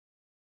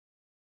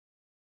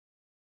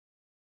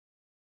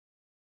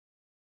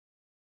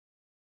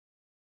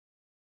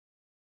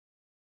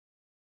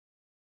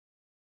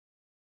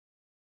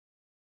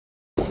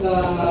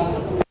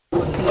introduce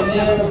the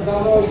Mayor of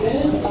Dubbo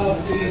again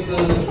after his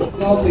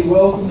lovely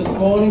welcome this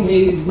morning.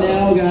 He's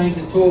now going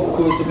to talk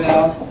to us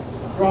about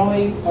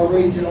growing a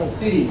regional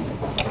city.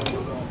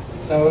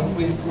 So if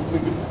we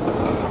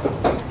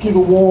could give a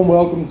warm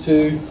welcome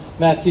to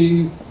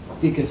Mathew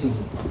Dickerson.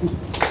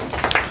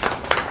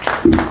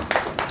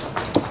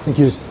 Thank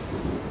you.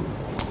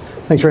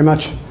 Thanks very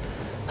much.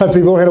 Hopefully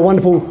you've all had a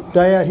wonderful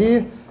day out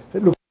here.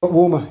 It looks a lot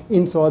warmer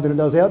inside than it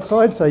does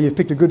outside, so you've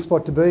picked a good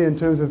spot to be in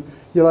terms of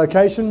your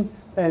location.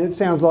 And it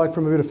sounds like,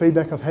 from a bit of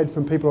feedback I've had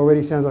from people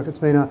already, sounds like it's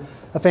been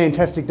a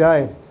fantastic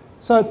day.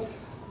 So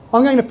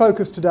I'm going to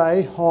focus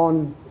today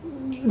on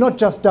not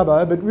just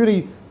Dubbo, but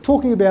really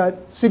talking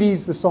about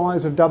cities the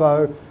size of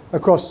Dubbo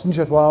across New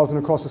South Wales and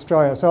across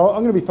Australia. So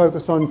I'm going to be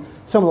focused on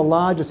some of the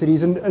larger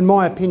cities and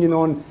my opinion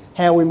on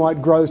how we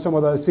might grow some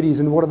of those cities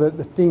and what are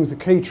the things, the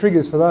key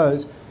triggers for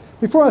those.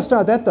 Before I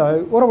start that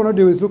though, what I want to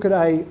do is look at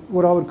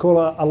what I would call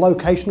a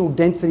locational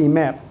density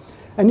map.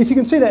 And if you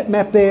can see that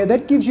map there,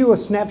 that gives you a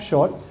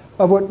snapshot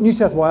of what New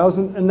South Wales,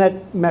 and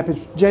that map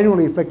is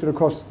generally reflected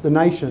across the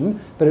nation,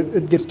 but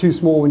it gets too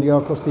small when you go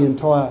across the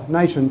entire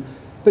nation.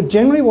 But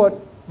generally what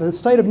the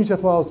state of New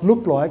South Wales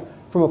looked like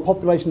from a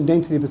population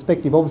density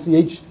perspective. Obviously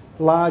each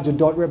larger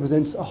dot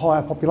represents a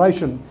higher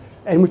population.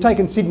 And we've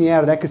taken Sydney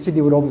out of that because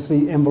Sydney would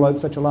obviously envelope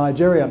such a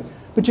large area.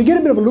 But you get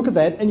a bit of a look at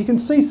that and you can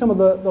see some of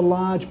the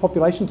large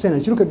population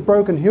centres. You look at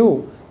Broken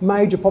Hill,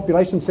 major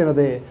population centre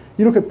there.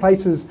 You look at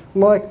places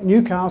like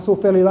Newcastle,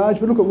 fairly large,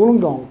 but look at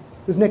Wollongong.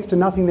 There's next to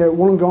nothing there at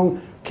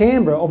Wollongong.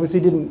 Canberra obviously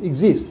didn't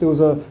exist. There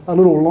was a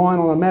little line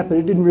on a map, but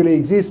it didn't really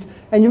exist.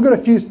 And you've got a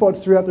few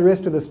spots throughout the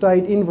rest of the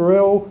state,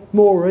 Inverell,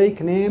 Moree,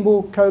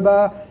 Coonamble,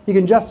 Cobar. You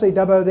can just see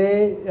Dubbo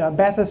there.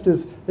 Bathurst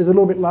is a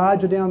little bit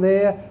larger down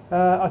there.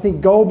 I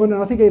think Goulburn,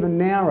 and I think even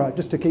Nowra,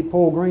 just to keep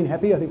Paul Green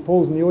happy. I think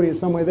Paul's in the audience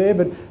somewhere there,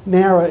 but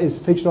Nowra is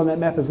featured on that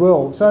map as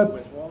well.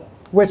 So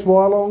West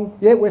Wyalong,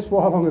 yeah, West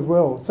Wyalong as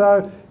well.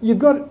 So you've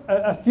got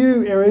a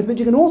few areas, but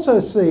you can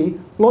also see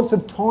lots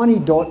of tiny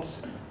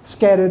dots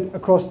scattered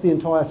across the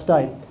entire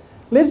state.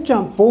 Let's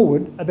jump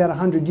forward about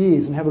 100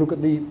 years and have a look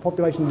at the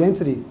population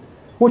density.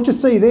 What you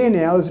see there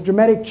now is a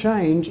dramatic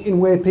change in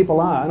where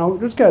people are. And I'll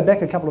just go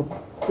back a couple of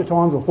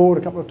times or forward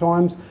a couple of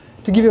times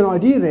to give you an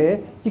idea there.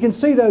 You can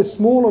see those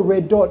smaller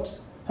red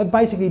dots have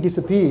basically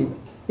disappeared.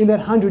 In that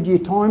 100-year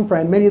time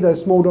frame, many of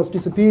those small dots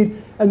disappeared.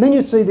 And then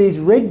you see these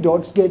red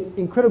dots get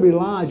incredibly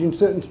large in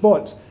certain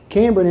spots.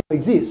 Canberra now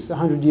exists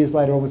 100 years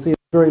later, obviously,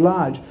 it's very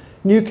large.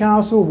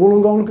 Newcastle,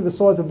 Wollongong, look at the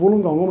size of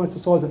Wollongong, almost the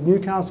size of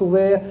Newcastle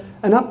there.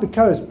 And up the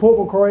coast, Port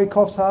Macquarie,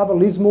 Coffs Harbour,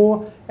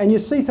 Lismore, and you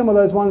see some of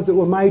those ones that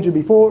were major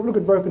before. Look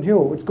at Broken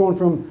Hill, it's gone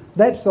from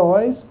that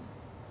size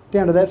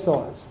down to that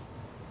size.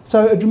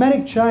 So a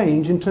dramatic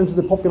change in terms of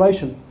the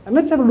population. And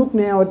let's have a look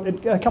now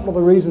at a couple of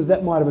the reasons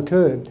that might have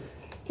occurred.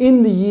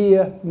 In the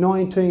year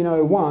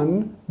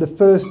 1901, the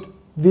first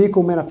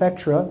vehicle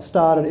manufacturer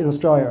started in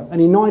Australia. And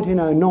in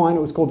 1909,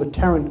 it was called the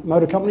Tarrant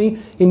Motor Company.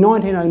 In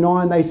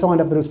 1909, they signed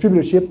up a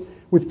distributorship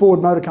with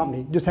Ford Motor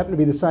Company. It just happened to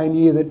be the same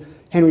year that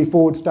Henry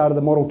Ford started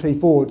the Model T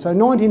Ford. So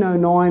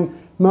 1909,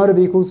 motor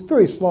vehicles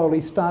very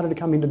slowly started to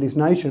come into this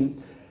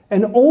nation.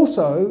 And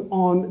also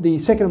on the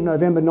 2nd of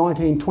November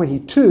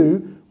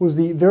 1922 was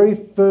the very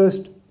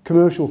first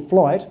commercial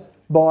flight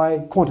by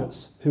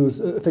Qantas, who was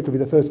effectively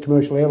the first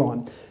commercial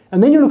airline.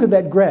 And then you look at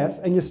that graph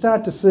and you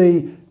start to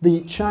see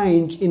the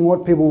change in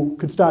what people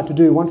could start to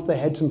do once they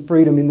had some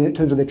freedom in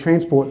terms of their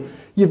transport.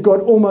 You've got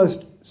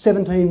almost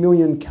 17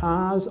 million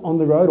cars on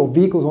the road, or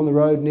vehicles on the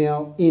road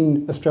now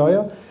in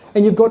Australia,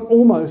 and you've got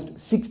almost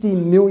 60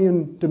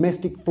 million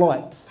domestic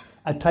flights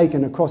are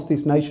taken across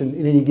this nation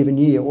in any given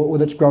year, or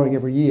that's growing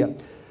every year.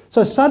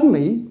 So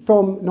suddenly,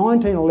 from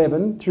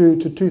 1911 through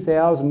to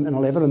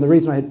 2011, and the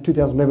reason I had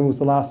 2011 was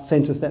the last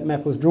census that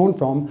map was drawn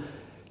from,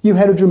 you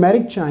had a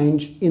dramatic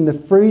change in the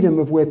freedom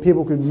of where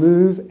people could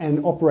move and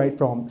operate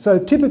from. So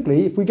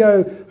typically, if we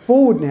go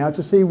forward now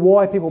to see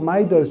why people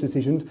made those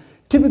decisions,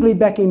 typically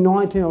back in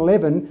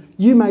 1911,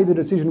 you made the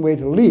decision where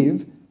to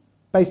live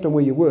based on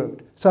where you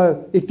worked.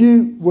 So if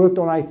you worked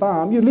on a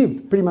farm, you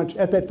lived pretty much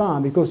at that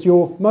farm because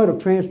your mode of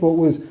transport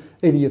was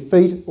either your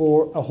feet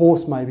or a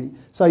horse maybe.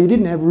 So you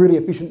didn't have really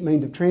efficient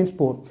means of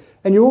transport.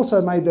 And you also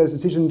made those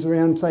decisions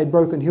around, say,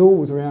 Broken Hill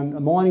was around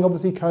mining,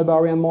 obviously,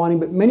 Cobar around mining,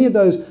 but many of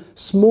those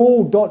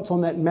small dots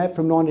on that map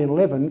from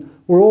 1911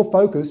 were all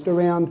focused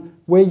around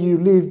where you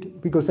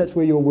lived because that's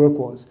where your work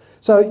was.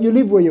 So you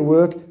lived where you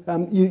work,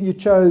 you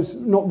chose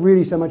not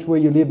really so much where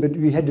you lived, but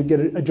you had to get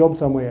a job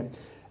somewhere.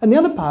 And the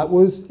other part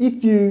was,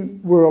 if you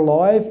were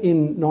alive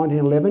in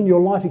 1911,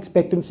 your life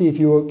expectancy, if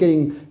you were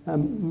getting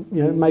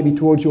maybe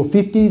towards your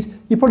 50s,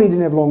 you probably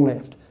didn't have long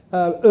left.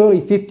 Early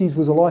 50s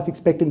was a life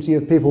expectancy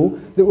of people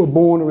that were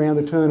born around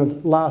the turn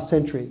of last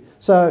century.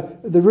 So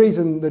the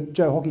reason that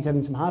Joe Hockey's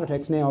having some heart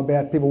attacks now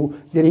about people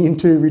getting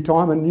into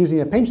retirement and using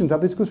their pensions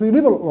up is because we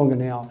live a lot longer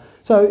now.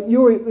 So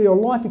your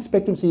life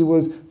expectancy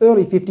was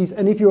early 50s,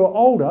 and if you were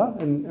older,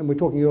 and we're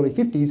talking early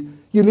 50s,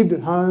 you lived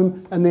at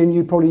home and then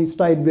you probably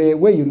stayed there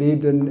where you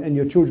lived and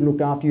your children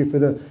looked after you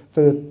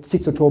for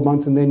 6 or 12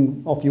 months and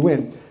then off you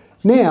went.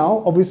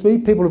 Now, obviously,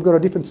 people have got a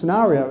different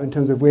scenario in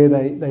terms of where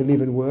they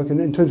live and work and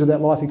in terms of that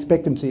life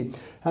expectancy.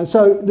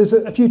 So there's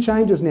a few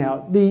changes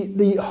now.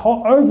 The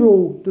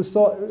overall,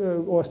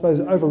 or I suppose,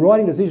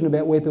 overriding decision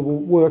about where people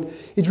work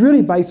is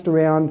really based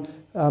around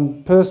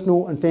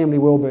personal and family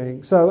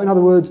well-being. So in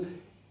other words,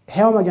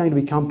 how am I going to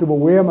be comfortable?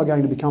 Where am I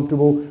going to be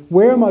comfortable?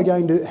 Where am I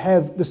going to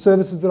have the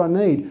services that I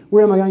need?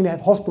 Where am I going to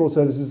have hospital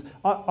services?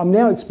 I'm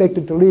now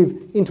expected to live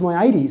into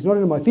my 80s, not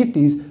into my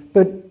 50s,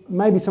 but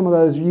maybe some of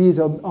those years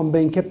I'm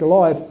being kept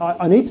alive,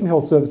 I need some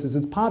health services.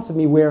 It's parts of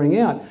me wearing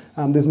out.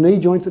 There's knee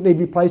joints that need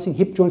replacing,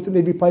 hip joints that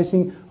need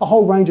replacing, a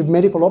whole range of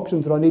medical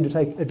options that I need to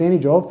take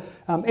advantage of.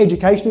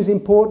 Education is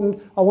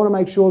important. I want to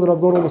make sure that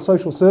I've got all the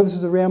social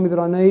services around me that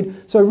I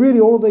need. So really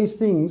all of these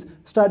things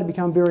start to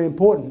become very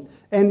important.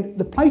 And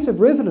the place of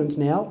residence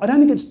now, I don't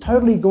think it's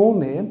totally gone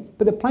there,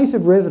 but the place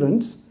of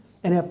residence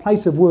and our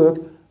place of work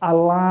are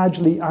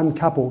largely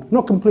uncoupled.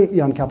 Not completely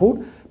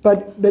uncoupled,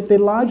 but they're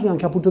largely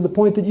uncoupled to the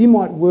point that you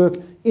might work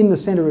in the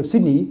centre of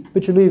Sydney,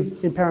 but you live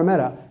in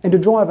Parramatta. And to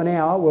drive an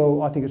hour,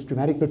 well, I think it's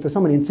dramatic, but for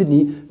someone in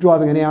Sydney,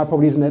 driving an hour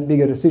probably isn't that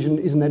big a decision,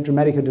 isn't that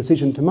dramatic a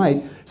decision to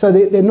make. So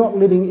they're not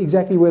living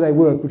exactly where they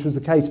work, which was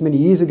the case many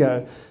years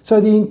ago.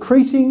 So the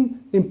increasing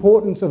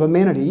importance of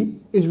amenity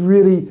is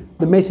really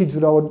the message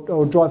that I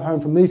would drive home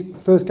from these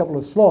first couple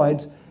of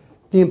slides.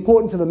 The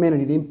importance of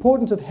amenity, the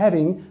importance of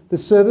having the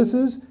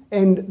services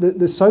and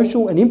the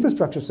social and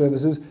infrastructure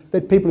services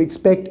that people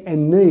expect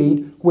and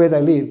need where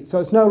they live. So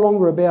it's no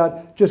longer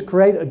about just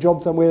create a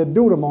job somewhere,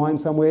 build a mine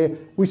somewhere.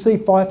 We see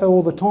FIFO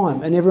all the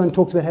time and everyone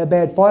talks about how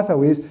bad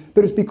FIFO is,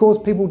 but it's because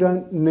people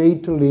don't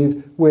need to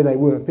live where they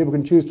work. People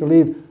can choose to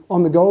live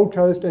on the Gold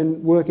Coast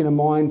and work in a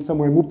mine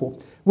somewhere in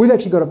Whipple. We've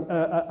actually got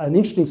an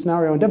interesting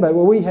scenario in Dubbo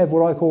where we have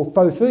what I call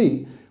faux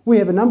fee. We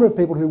have a number of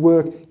people who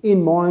work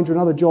in mines or in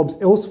other jobs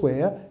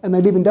elsewhere and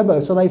they live in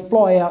Dubbo, so they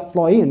fly out,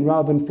 fly in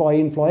rather than fly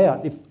in, fly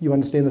out, if you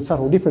understand the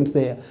subtle difference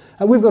there.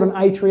 We've got an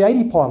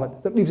A380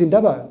 pilot that lives in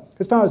Dubbo.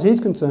 As far as he's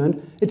concerned,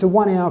 it's a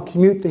 1 hour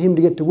commute for him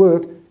to get to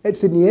work at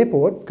Sydney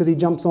Airport because he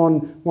jumps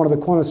on one of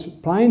the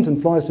Qantas planes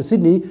and flies to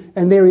Sydney,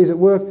 and there he is at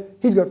work.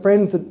 He's got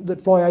friends that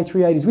fly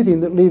A380s with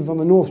him that live on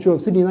the North Shore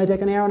of Sydney and they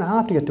take an hour and a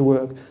half to get to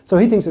work. So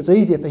he thinks it's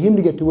easier for him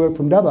to get to work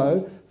from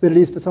Dubbo than it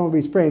is for some of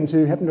his friends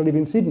who happen to live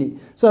in Sydney.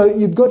 So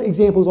you've got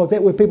examples like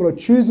that where people are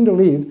choosing to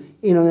live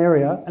in an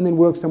area and then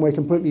work somewhere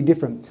completely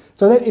different.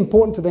 So that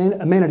importance of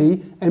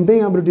amenity and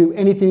being able to do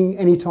anything,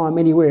 anytime,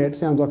 anywhere, it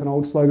sounds like an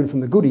old slogan from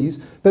the goodies,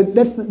 but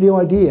that's the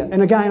idea.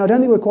 And again, I don't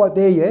think we're quite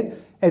there yet.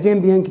 As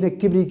NBN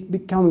connectivity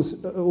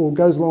becomes or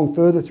goes along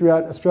further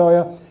throughout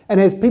Australia,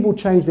 and as people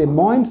change their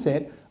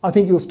mindset, I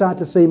think you'll start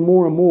to see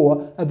more and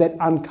more of that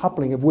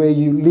uncoupling of where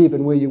you live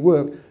and where you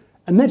work.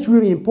 And that's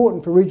really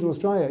important for regional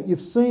Australia.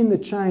 You've seen the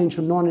change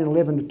from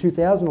 1911 to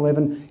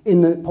 2011 in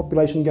the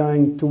population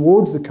going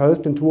towards the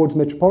coast and towards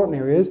metropolitan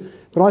areas,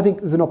 but I think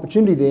there's an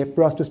opportunity there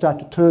for us to start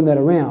to turn that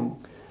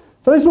around.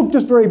 So let's look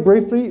just very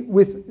briefly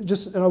with,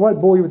 and I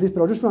won't bore you with this, but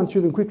I'll just run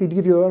through them quickly to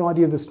give you an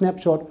idea of the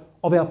snapshot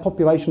of our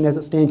population as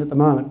it stands at the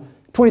moment.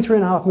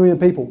 23.5 million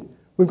people.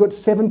 We've got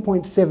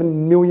 7.7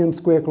 million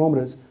square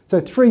kilometres, so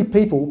 3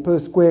 people per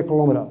square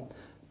kilometre.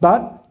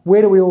 But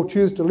where do we all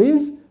choose to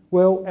live?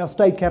 Well, our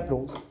state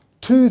capitals.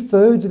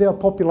 2/3 of our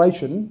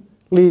population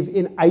live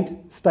in 8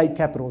 state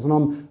capitals, and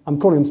I'm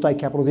calling them state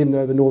capitals even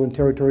though the Northern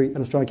Territory and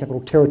Australian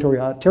Capital Territory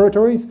are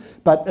territories,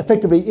 but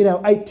effectively in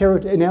our 8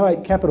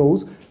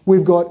 capitals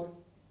we've got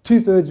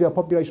 2/3 of our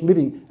population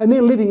living, and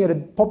they're living at a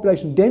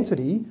population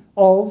density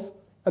of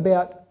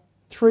about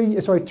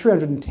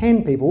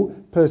 310 people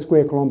per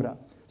square kilometre.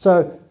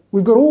 So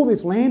we've got all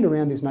this land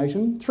around this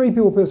nation, 3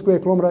 people per square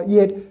kilometre,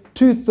 yet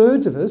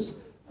 2/3 of us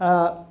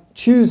are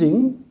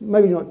choosing,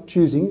 maybe not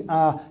choosing,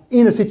 are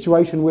in a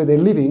situation where they're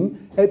living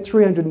at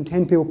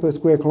 310 people per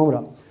square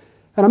kilometre.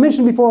 And I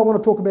mentioned before I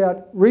want to talk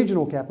about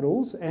regional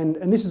capitals, and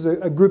this is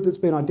a group that's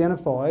been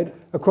identified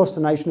across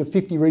the nation of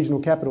 50 regional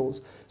capitals.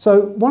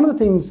 So one of the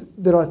things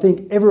that I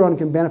think everyone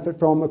can benefit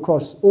from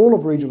across all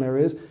of regional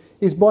areas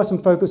is by some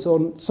focus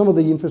on some of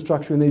the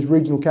infrastructure in these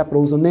regional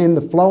capitals and then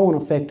the flow-on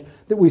effect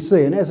that we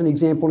see. And as an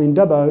example, in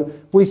Dubbo,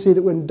 we see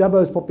that when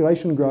Dubbo's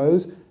population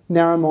grows,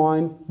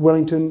 Narromine,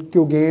 Wellington,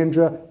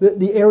 Gilgandra,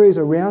 the areas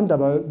around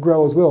Dubbo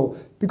grow as well.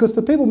 Because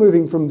for people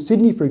moving from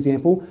Sydney, for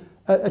example,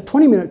 a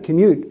 20-minute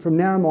commute from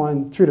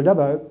Narromine through to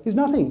Dubbo is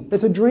nothing.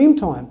 It's a dream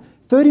time.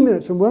 30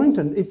 minutes from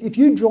Wellington. If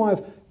you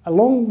drive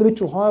along the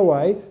Mitchell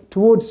Highway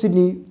towards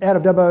Sydney out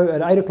of Dubbo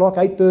at 8 o'clock,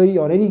 8:30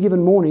 on any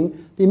given morning,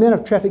 the amount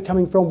of traffic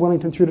coming from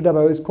Wellington through to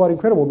Dubbo is quite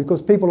incredible because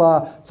people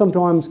are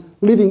sometimes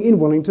living in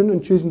Wellington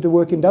and choosing to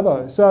work in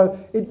Dubbo. So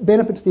it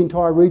benefits the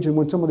entire region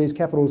when some of these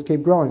capitals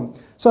keep growing.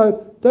 So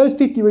those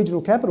 50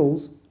 regional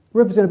capitals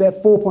represent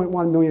about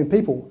 4.1 million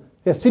people.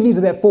 Now Sydney's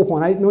about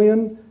 4.8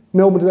 million,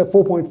 Melbourne's about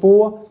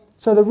 4.4.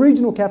 So the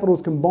regional capitals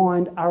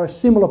combined are a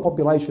similar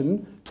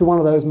population to one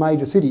of those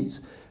major cities.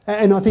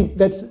 And I think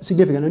that's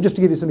significant. And just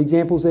to give you some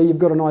examples there, you've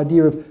got an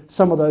idea of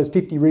some of those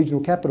 50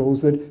 regional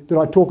capitals that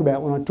I talk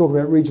about when I talk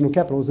about regional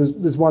capitals.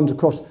 There's ones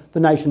across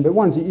the nation, but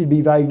ones that you'd be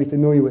vaguely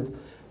familiar with.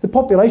 the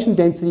population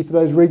density for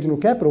those regional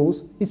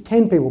capitals is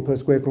 10 people per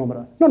square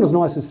kilometre. Not as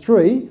nice as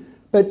 3,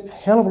 but a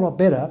hell of a lot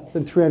better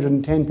than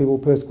 310 people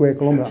per square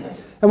kilometre.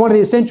 And one of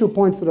the essential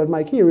points that I'd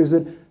make here is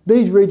that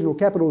these regional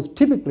capitals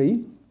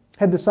typically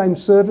have the same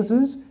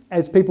services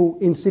as people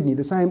in Sydney,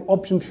 the same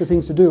options for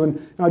things to do. And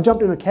I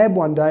jumped in a cab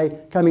one day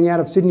coming out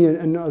of Sydney,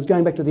 and I was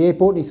going back to the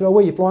airport, and he said, "Oh,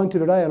 where are you flying to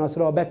today?" And I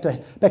said, "Oh, back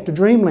to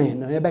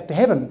dreamland, back to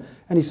heaven."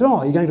 And he said,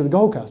 "Oh, you're going to the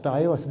Gold Coast,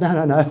 are you?" I said,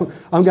 No,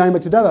 I'm going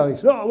back to Dubbo." He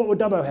said, "Oh, what would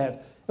Dubbo have?"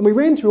 And we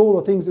ran through all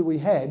the things that we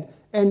had,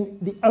 and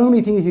the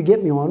only thing he could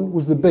get me on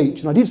was the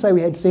beach. And I did say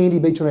we had sandy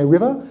beach on our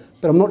river,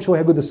 but I'm not sure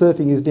how good the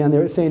surfing is down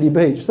there at Sandy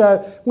Beach.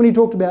 So when he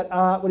talked about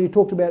art, when he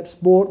talked about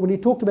sport, when he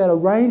talked about a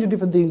range of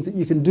different things that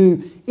you can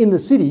do in the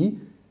city,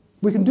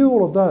 we can do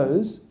all of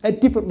those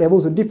at different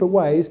levels and different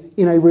ways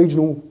in a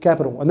regional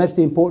capital. And that's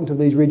the importance of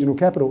these regional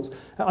capitals.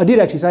 I did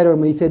actually say to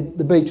him when he said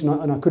the beach,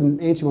 and I couldn't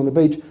answer him on the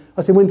beach,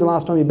 I said, "When's the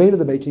last time you've been to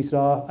the beach?" He said,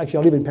 "Oh, actually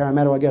I live in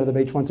Parramatta, I go to the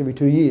beach once every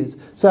 2 years."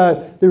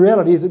 So the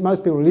reality is that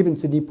most people who live in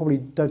Sydney probably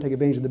don't take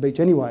advantage of the beach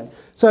anyway.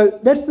 So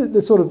that's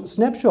the sort of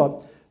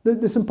snapshot.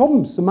 There's some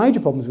problems, some major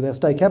problems with our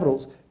state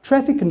capitals.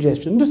 Traffic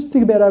congestion, just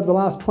think about over the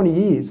last 20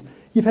 years.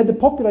 You've had the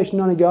population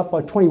only go up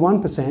by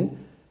 21%,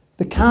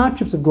 the car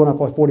trips have gone up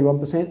by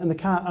 41%, and the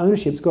car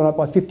ownership's gone up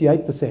by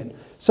 58%.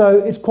 So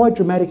it's quite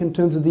dramatic in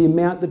terms of the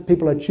amount that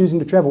people are choosing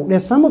to travel. Now,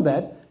 some of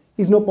that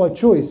is not by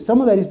choice.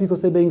 Some of that is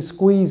because they're being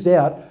squeezed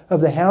out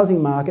of the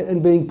housing market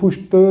and being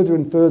pushed further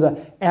and further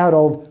out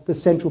of the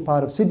central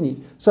part of Sydney.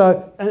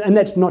 So, and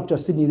that's not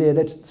just Sydney there,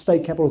 that's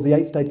state capitals, the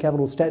 8 state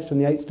capitals, stats from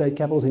the 8 state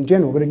capitals in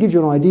general. But it gives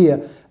you an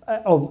idea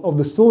of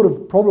the sort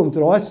of problems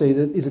that I see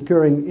that is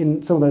occurring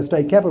in some of those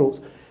state capitals.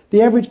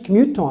 The average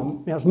commute time,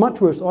 now it's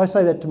much worse. I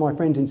say that to my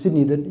friends in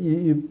Sydney, that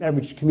your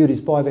average commute is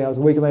 5 hours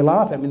a week, and they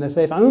laugh at me and they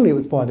say if only it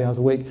was 5 hours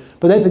a week.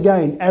 But that's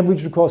again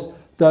averaged across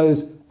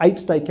those 8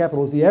 state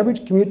capitals. The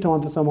average commute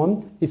time for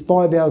someone is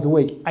 5 hours a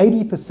week.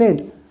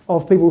 80%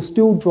 of people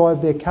still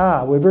drive their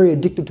car. We're very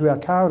addicted to our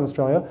car in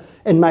Australia,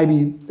 and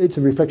maybe it's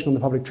a reflection on the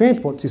public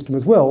transport system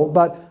as well,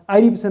 but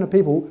 80% of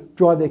people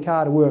drive their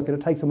car to work, and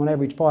it takes them on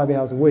average 5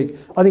 hours a week.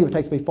 I think if it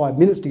takes me 5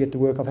 minutes to get to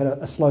work, I've had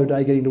a slow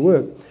day getting to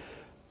work.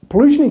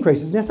 Pollution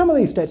increases. Now, some of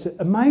these stats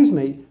amaze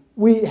me.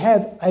 We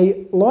have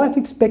a life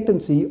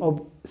expectancy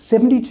of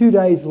 72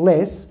 days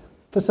less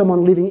for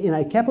someone living in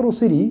a capital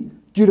city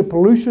due to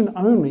pollution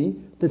only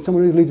than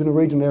someone who lives in a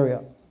regional area.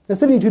 Now,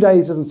 72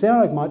 days doesn't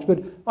sound like much,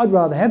 but I'd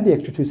rather have the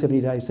extra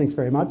 270 days, thanks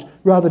very much,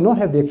 rather not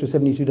have the extra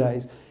 72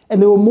 days. And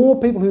there were more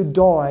people who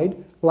died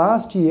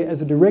last year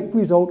as a direct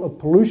result of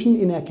pollution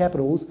in our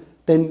capitals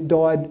than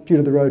died due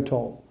to the road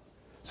toll.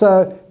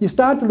 So you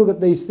start to look at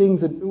these things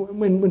that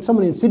when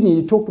someone in Sydney,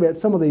 you talk about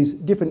some of these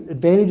different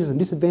advantages and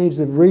disadvantages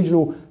of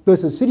regional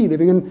versus city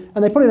living, and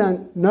they probably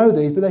don't know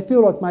these, but they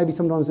feel like maybe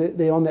sometimes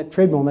they're on that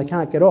treadmill and they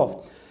can't get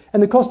off.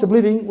 And the cost of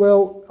living,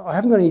 well, I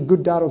haven't got any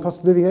good data on cost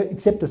of living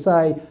except to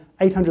say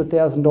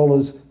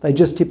 $800,000, they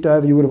just tipped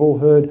over, you would have all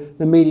heard,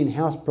 the median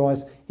house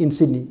price in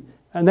Sydney.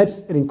 And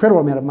that's an incredible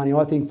amount of money,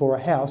 I think, for a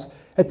house.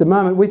 At the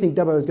moment, we think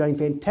Dubbo is going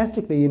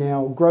fantastically in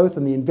our growth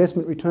and the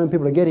investment return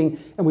people are getting,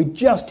 and we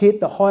just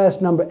hit the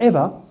highest number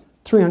ever,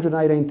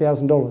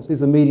 $318,000 is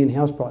the median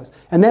house price.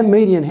 And that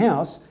median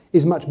house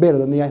is much better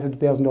than the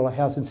 $800,000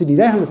 house in Sydney.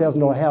 The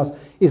 $800,000 house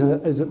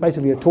is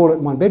basically a toilet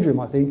and 1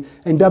 bedroom, I think.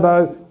 In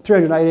Dubbo,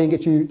 318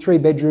 gets you 3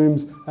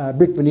 bedrooms,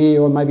 brick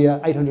veneer, or maybe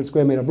a 800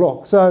 square metre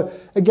block. So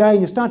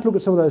again, you start to look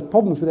at some of those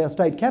problems with our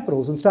state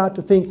capitals and start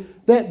to think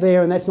that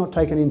there, and that's not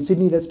taken in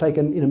Sydney, that's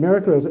taken in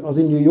America. I was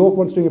in New York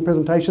once doing a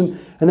presentation,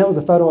 and that was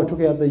a photo I took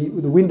out the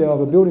window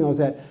of a building I was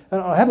at.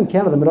 And I haven't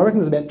counted them, but I reckon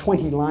there's about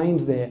 20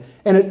 lanes there.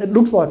 And it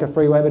looks like a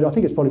freeway, but I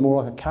think it's probably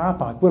more like a car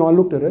park. When I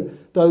looked at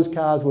it, those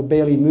cars were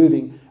barely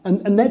moving.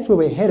 And that's where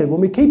we're headed.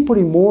 When we keep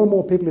putting more and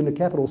more people into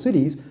capital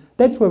cities,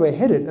 that's where we're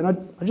headed. And I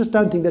just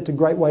don't think that's a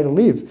great way to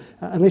live,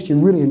 unless you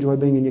really enjoy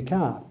being in your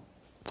car.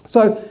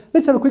 So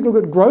let's have a quick look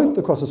at growth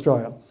across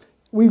Australia.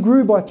 We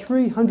grew by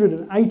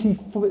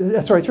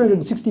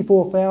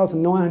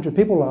 364,900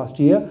 people last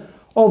year.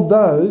 Of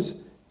those,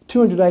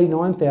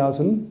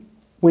 289,000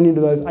 went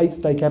into those 8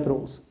 state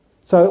capitals.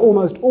 So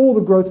almost all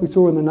the growth we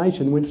saw in the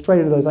nation went straight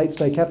into those 8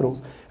 state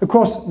capitals.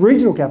 Across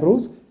regional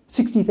capitals,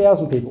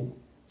 60,000 people.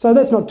 So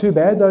that's not too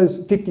bad. Those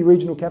 50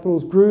 regional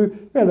capitals grew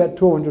around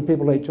about 1,200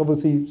 people each.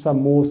 Obviously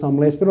some more, some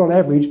less, but on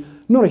average,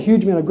 not a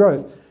huge amount of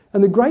growth.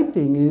 And the great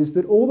thing is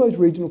that all those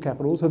regional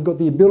capitals have got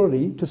the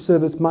ability to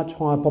service much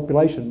higher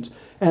populations.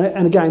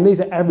 And again, these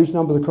are average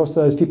numbers across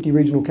those 50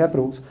 regional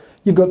capitals.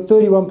 You've got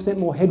 31%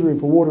 more headroom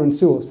for water and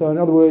sewer. So in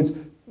other words,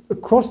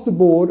 across the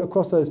board,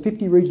 across those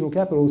 50 regional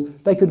capitals,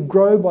 they could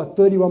grow by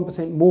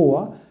 31%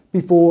 more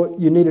before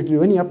you needed to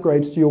do any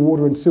upgrades to your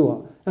water and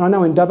sewer. And I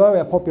know in Dubbo,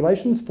 our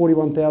population's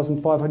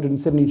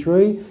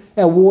 41,573.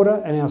 Our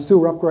water and our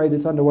sewer upgrade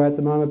that's underway at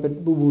the moment, but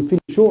we'll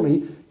finish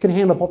shortly, can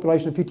handle a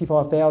population of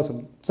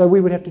 55,000. So we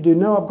would have to do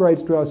no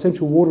upgrades to our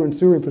essential water and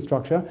sewer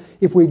infrastructure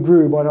if we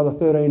grew by another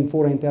 13,000,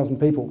 14,000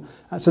 people.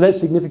 So that's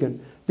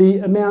significant. The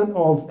amount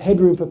of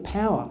headroom for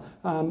power.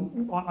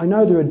 I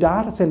know there are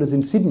data centres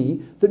in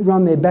Sydney that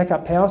run their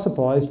backup power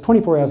supplies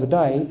 24 hours a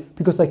day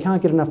because they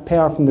can't get enough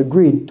power from the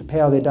grid to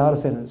power their data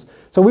centres.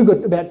 So we've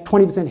got about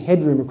 20%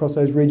 headroom across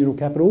those regional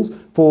capitals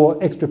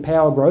for extra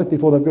power growth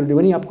before they've got to do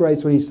any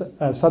upgrades to any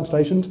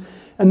substations,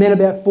 and then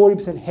about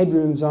 40%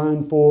 headroom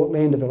zone for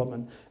land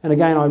development. And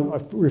again, I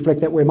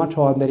reflect that we're much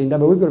higher than that in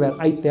Dubbo. We've got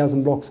about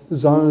 8,000 blocks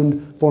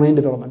zoned for land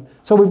development.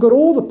 So we've got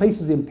all the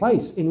pieces in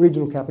place in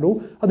regional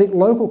capital. I think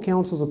local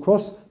councils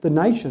across the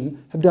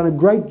nation have done a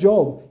great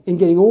job in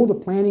getting all the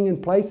planning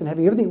in place and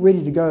having everything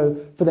ready to go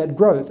for that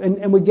growth.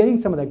 And we're getting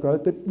some of that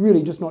growth, but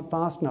really just not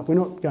fast enough. We're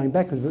not going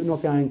backwards, but we're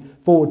not going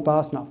forward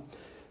fast enough.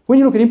 When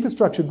you look at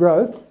infrastructure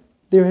growth,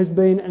 there has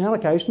been an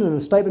allocation and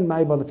a statement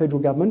made by the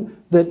federal government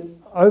that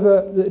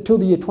till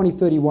the year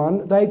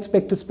 2031, they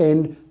expect to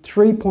spend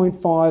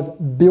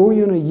 $3.5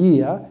 billion a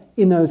year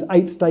in those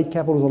 8 state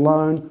capitals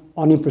alone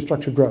on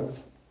infrastructure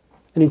growth.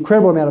 An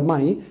incredible amount of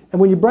money. And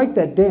when you break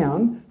that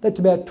down, that's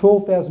about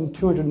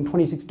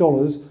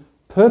 $12,226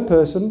 per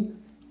person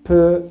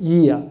per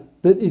year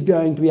that is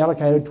going to be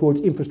allocated towards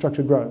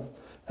infrastructure growth.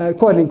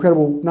 Quite an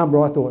incredible number,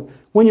 I thought.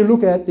 When you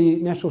look at the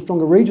National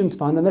Stronger Regions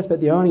Fund, and that's about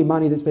the only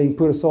money that's being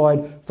put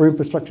aside for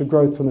infrastructure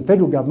growth from the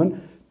federal government,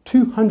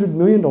 $200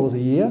 million a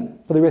year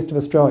for the rest of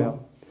Australia.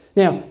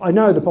 Now, I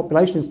know the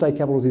population in state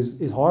capitals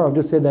is higher. I've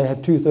just said they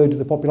have 2/3 of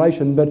the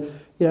population, but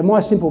my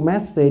simple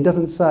maths there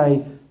doesn't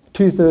say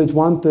 2/3,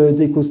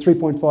 1/3 equals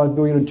 3.5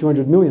 billion and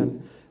 200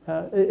 million.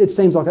 It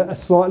seems like a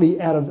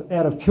slightly out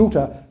of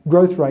kilter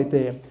growth rate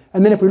there.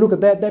 And then if we look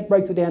at that, that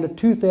breaks it down to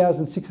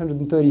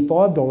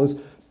 $2,635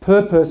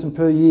 per person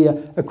per year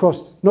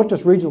across not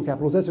just regional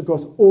capitals, that's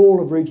across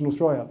all of regional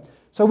Australia.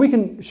 So we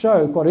can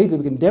show quite easily,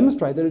 we can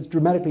demonstrate that it's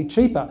dramatically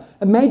cheaper.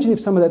 Imagine if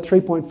some of that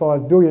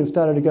 3.5 billion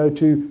started to go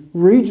to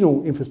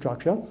regional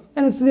infrastructure,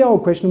 and it's the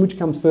old question, which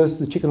comes first,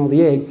 the chicken or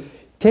the egg?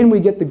 Can we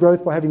get the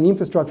growth by having the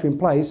infrastructure in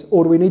place,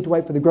 or do we need to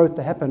wait for the growth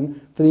to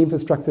happen for the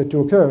infrastructure to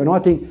occur? And I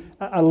think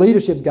a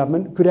leadership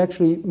government could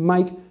actually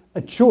make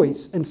a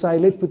choice and say,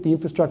 let's put the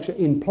infrastructure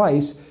in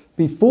place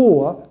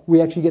before we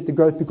actually get the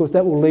growth, because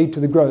that will lead to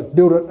the growth.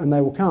 Build it and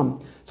they will come.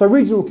 So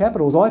regional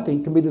capitals, I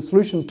think, can be the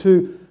solution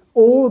to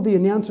all of the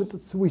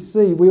announcements that we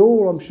see. We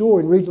all, I'm sure,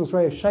 in regional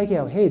Australia shake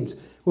our heads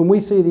when we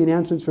see the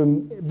announcements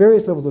from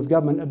various levels of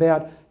government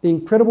about the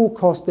incredible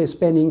cost they're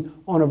spending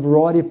on a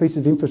variety of pieces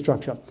of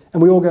infrastructure.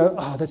 And we all go,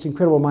 oh, that's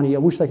incredible money. I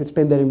wish they could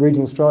spend that in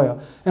regional Australia.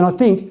 And I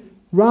think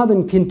rather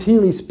than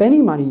continually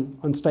spending money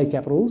on state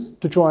capitals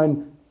to try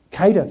and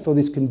cater for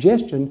this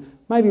congestion,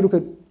 maybe look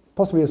at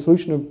possibly a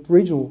solution of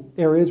regional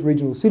areas,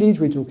 regional cities,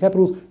 regional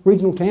capitals,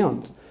 regional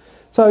towns.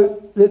 So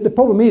the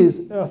problem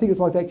is, I think it's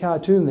like that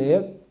cartoon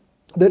there,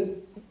 that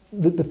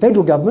the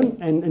federal government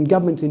and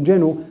governments in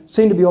general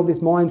seem to be of this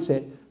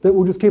mindset that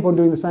we'll just keep on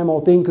doing the same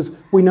old thing because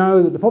we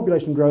know that the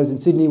population grows in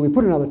Sydney, we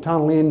put another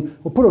tunnel in,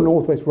 we'll put a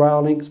Northwest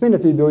Rail link, spend a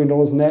few $1 billion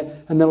on that,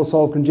 and that'll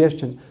solve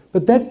congestion.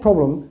 But that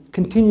problem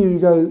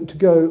continues to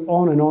go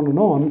on and on and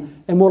on,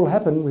 and what will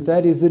happen with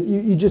that is that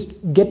you just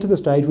get to the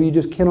stage where you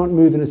just cannot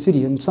move in a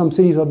city. And some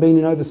cities I've been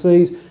in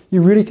overseas,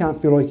 you really can't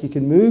feel like you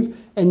can move,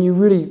 and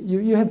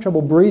you have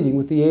trouble breathing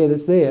with the air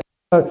that's there.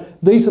 So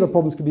these sort of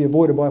problems could be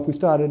avoided by if we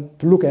started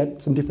to look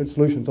at some different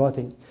solutions, I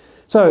think.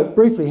 So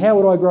briefly, how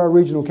would I grow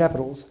regional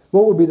capitals?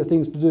 What would be the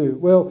things to do?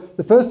 Well,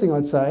 the first thing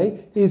I'd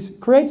say is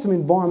create some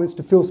environments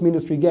to fill some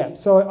industry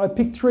gaps. So I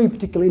picked 3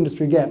 particular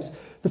industry gaps.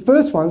 The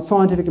first one,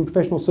 scientific and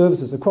professional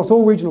services. Across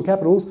all regional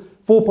capitals,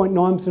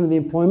 4.9% of the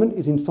employment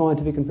is in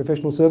scientific and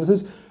professional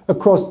services.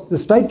 Across the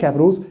state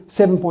capitals,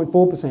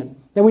 7.4%.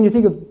 Now, when you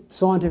think of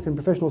scientific and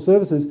professional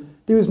services,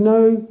 there is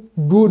no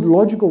good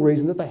logical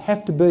reason that they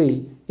have to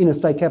be in a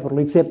state capital,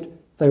 except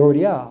they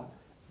already are.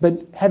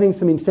 But having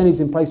some incentives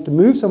in place to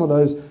move some of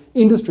those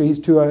industries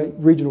to a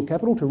regional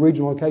capital, to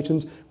regional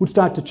locations, would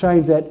start to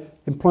change that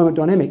employment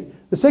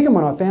dynamic. The second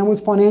one I found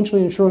was financial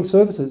and insurance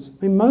services.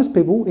 I mean, most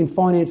people in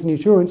finance and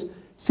insurance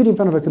sit in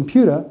front of a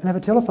computer and have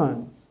a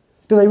telephone.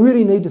 Do they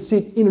really need to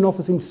sit in an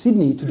office in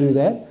Sydney to do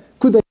that?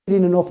 Could they sit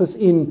in an office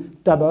in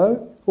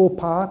Dubbo or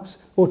Parkes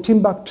or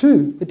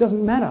Timbuktu? It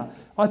doesn't matter.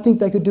 I think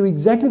they could do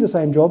exactly the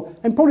same job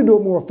and probably do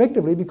it more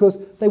effectively because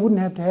they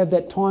wouldn't have to have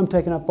that time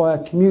taken up by a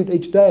commute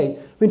each day.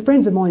 I mean,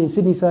 friends of mine in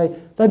Sydney say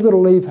they've got to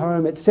leave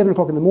home at 7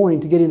 o'clock in the morning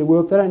to get into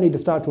work. They don't need to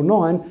start till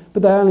 9,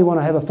 but they only want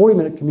to have a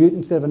 40-minute commute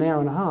instead of an hour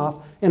and a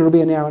half, and it'll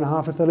be an hour and a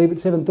half if they leave at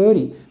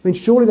 7:30. I mean,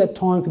 surely that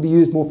time could be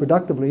used more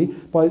productively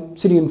by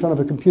sitting in front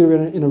of a computer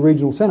in a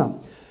regional centre.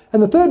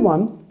 And the third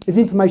one is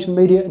information,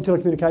 media and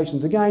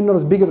telecommunications. Again, not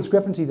as big a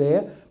discrepancy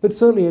there, but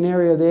certainly an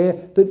area there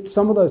that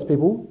some of those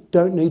people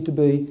don't need to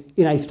be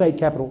in a state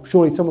capital.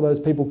 Surely some of those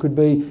people could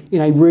be in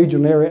a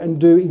regional area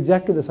and do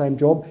exactly the same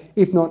job,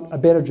 if not a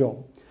better job.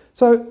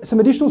 So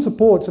some additional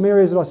support, some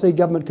areas that I see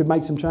government could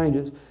make some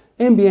changes.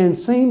 NBN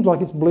seems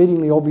like it's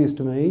bleedingly obvious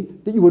to me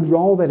that you would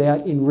roll that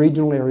out in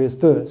regional areas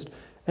first.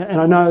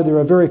 And I know there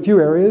are very few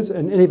areas,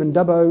 and even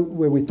Dubbo,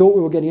 where we thought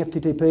we were getting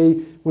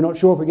FTTP, we're not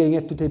sure if we're getting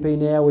FTTP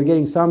now. We're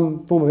getting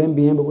some form of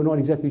NBN, but we're not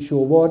exactly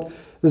sure what.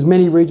 There's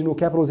many regional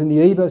capitals in the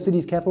EVO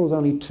cities capitals.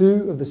 Only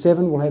 2 of the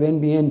 7 will have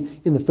NBN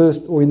in the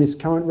first or in this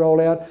current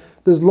rollout.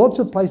 There's lots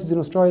of places in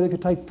Australia that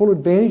could take full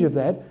advantage of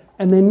that,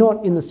 and they're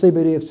not in the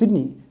CBD of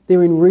Sydney.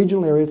 They're in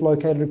regional areas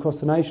located across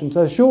the nation.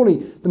 So surely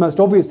the most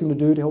obvious thing to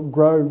do to help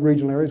grow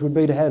regional areas would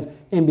be to have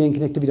NBN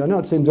connectivity. I know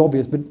it seems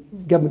obvious, but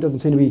government doesn't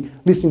seem to be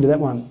listening to that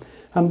one.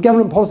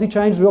 Government policy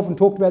change, we often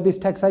talked about this,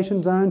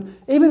 taxation zone.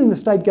 Even in the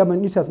state government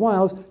in New South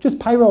Wales, just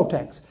payroll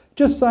tax.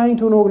 Just saying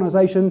to an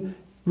organisation,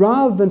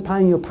 rather than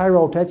paying your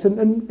payroll tax,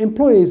 and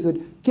employees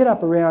that get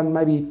up around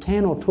maybe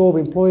 10 or 12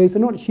 employees,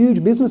 they're not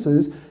huge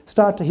businesses,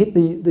 start to hit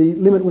the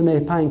limit when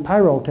they're paying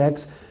payroll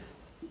tax.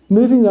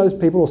 Moving those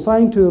people, or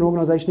saying to an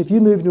organisation, if you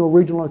move into a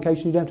regional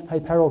location, you don't have to pay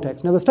payroll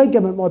tax. Now, the state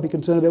government might be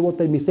concerned about what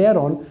they miss out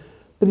on,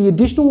 but the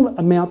additional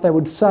amount they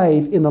would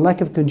save in the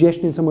lack of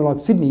congestion in somewhere like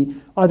Sydney,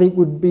 I think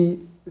would be,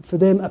 for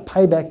them, a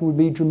payback would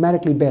be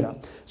dramatically better.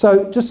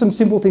 So just some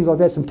simple things like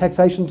that, some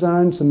taxation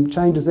zones, some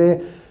changes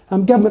there.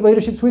 Government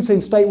leaderships, we've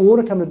seen State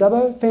Water come to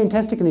Dubbo,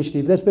 fantastic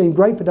initiative, that's been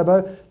great for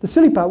Dubbo. The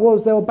silly part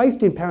was they were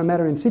based in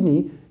Parramatta in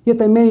Sydney, yet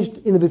they managed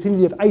in the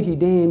vicinity of 80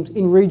 dams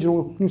in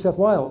regional New South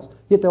Wales,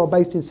 yet they were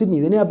based in Sydney.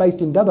 They're now based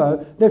in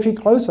Dubbo, they're actually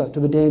closer to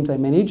the dams they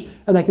manage,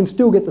 and they can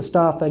still get the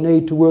staff they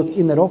need to work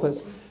in that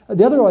office.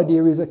 The other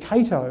idea is a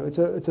CATO,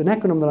 it's an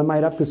acronym that I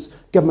made up because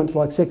governments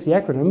like sexy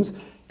acronyms,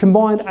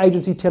 Combined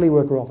Agency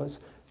Teleworker Office.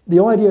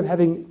 The idea of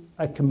having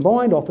a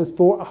combined office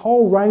for a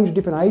whole range of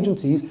different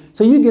agencies.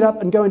 So you get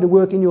up and go into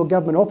work in your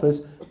government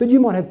office, but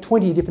you might have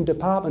 20 different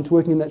departments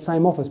working in that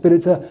same office. But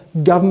it's a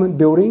government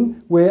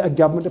building where a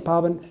government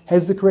department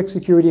has the correct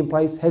security in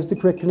place, has the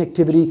correct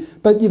connectivity,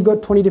 but you've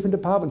got 20 different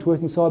departments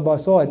working side by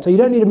side. So you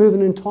don't need to move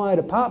an entire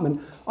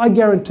department. I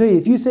guarantee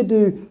if you said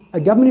to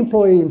a government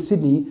employee in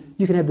Sydney,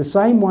 you can have the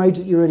same wage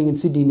that you're earning in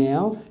Sydney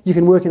now, you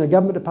can work in a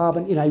government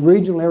department in a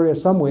regional area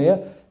somewhere,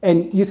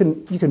 and you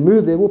can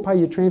move there, we'll pay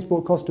your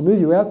transport cost to move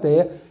you out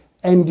there,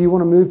 and you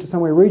want to move to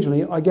somewhere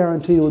regionally, I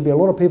guarantee there would be a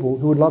lot of people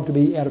who would love to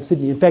be out of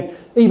Sydney. In fact,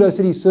 Evo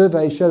City's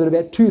surveys show that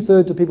about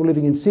 2/3 of people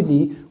living in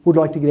Sydney would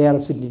like to get out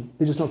of Sydney.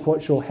 They're just not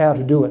quite sure how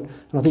to do it,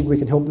 and I think we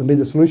can help them be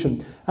the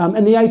solution.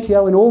 And the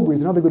ATO in Albury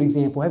is another good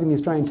example, having the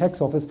Australian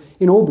Tax Office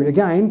in Albury.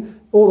 Again,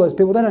 all those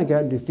people, they don't go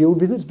out and do field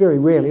visits, very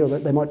rarely, or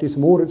they might do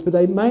some audits, but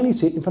they mainly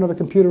sit in front of a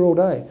computer all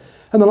day.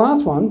 And the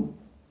last one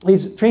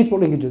is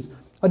transport linkages.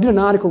 I did an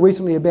article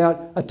recently about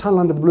a tunnel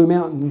under the Blue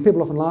Mountains, and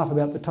people often laugh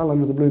about the tunnel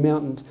under the Blue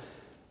Mountains.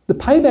 The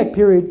payback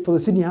period for the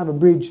Sydney Harbour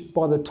Bridge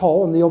by the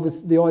toll, and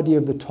the idea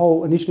of the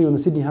toll initially when the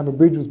Sydney Harbour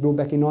Bridge was built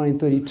back in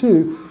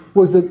 1932,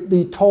 was that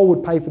the toll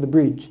would pay for the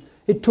bridge.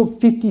 It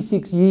took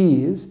 56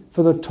 years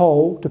for the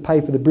toll to pay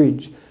for the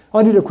bridge.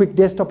 I did a quick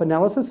desktop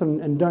analysis,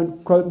 and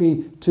don't quote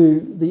me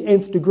to the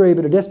nth degree,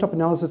 but a desktop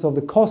analysis of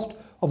the cost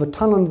of a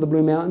tunnel under the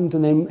Blue Mountains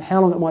and then how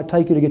long it might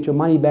take you to get your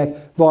money back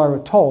via a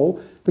toll.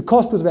 The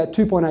cost was about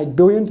 $2.8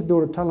 billion to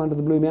build a tunnel under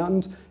the Blue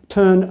Mountains,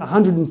 turned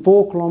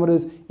 104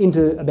 kilometres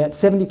into about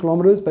 70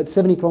 kilometres, but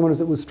 70 kilometres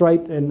it was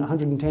straight and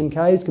 110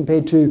 k's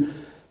compared to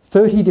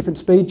 30 different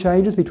speed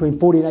changes between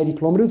 40 and 80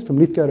 kilometres from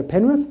Lithgow to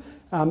Penrith.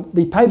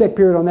 The payback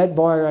period on that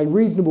via a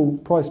reasonable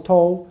price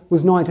toll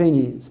was 19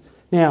 years.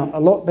 Now,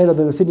 a lot better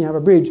than the Sydney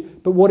Harbour Bridge,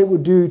 but what it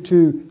would do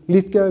to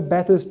Lithgow,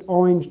 Bathurst,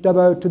 Orange,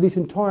 Dubbo, to this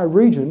entire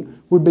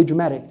region would be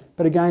dramatic.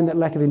 But again, that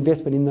lack of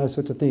investment in those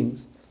sorts of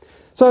things.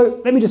 So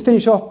let me just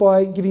finish off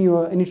by giving you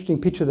an interesting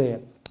picture there.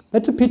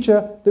 That's a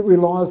picture that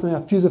relies on our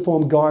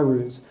fusiform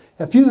gyrus.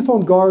 Our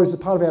fusiform gyrus is a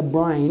part of our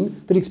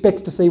brain that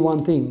expects to see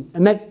one thing,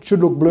 and that should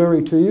look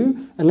blurry to you,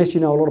 unless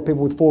you know a lot of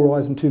people with 4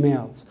 eyes and 2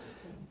 mouths.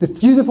 The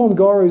fusiform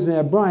gyrus in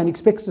our brain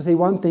expects to see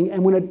one thing,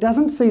 and when it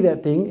doesn't see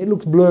that thing, it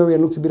looks blurry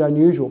and looks a bit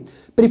unusual.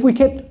 But if we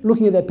kept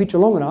looking at that picture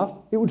long enough,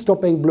 it would stop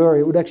being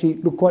blurry. It would actually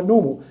look quite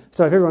normal.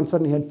 So if everyone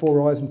suddenly had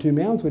 4 eyes and 2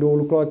 mouths, we'd all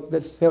look like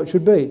that's how it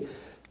should be.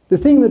 The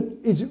thing that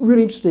is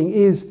really interesting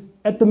is,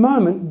 at the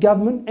moment,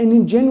 government and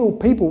in general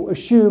people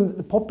assume that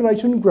the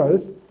population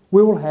growth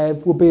we will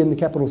have will be in the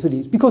capital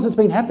cities because it's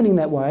been happening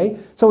that way,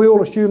 so we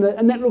all assume that,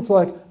 and that looks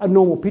like a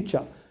normal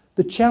picture.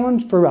 The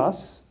challenge for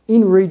us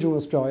in regional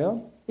Australia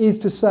is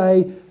to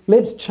say,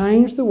 let's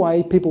change the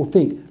way people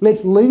think.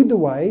 Let's lead the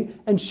way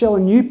and show a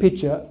new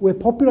picture where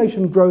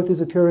population growth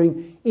is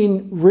occurring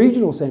in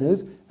regional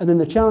centres, and then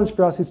the challenge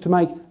for us is to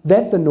make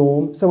that the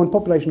norm, so when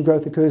population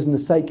growth occurs in the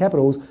state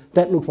capitals,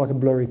 that looks like a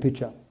blurry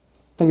picture.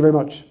 Thank you very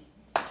much.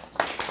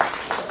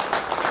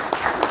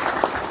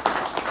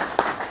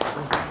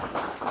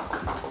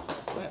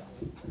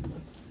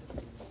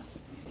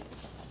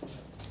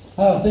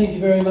 Thank you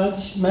very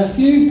much,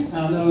 Matthew.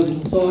 That was an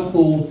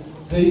insightful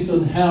piece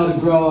on how to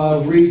grow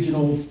a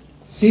regional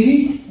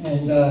city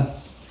and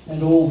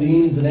all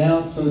the ins and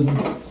outs and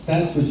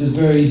stats, which is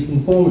very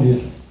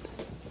informative.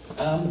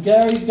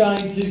 Gary's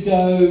going to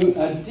go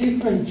a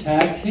different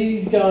tack.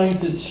 He's going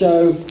to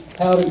show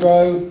how to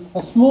grow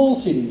a small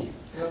city.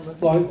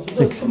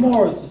 Like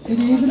Temora's a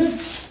city, isn't it?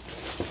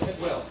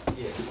 Well,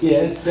 yes.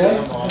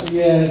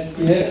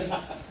 Yes.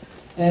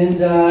 And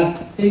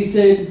he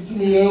said to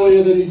me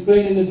earlier that he's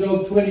been in the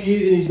job 20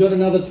 years and he's got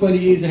another 20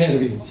 years ahead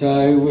of him.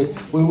 So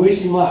we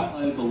wish him luck.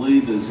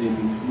 Believers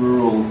in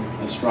rural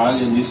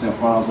Australia, New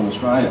South Wales and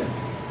Australia.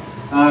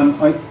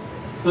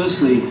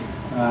 Firstly,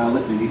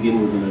 let me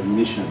begin with an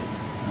admission.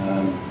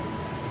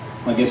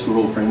 I guess we're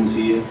all friends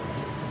here.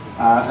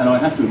 And I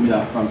have to admit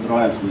up front that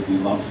I absolutely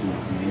love small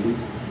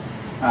communities.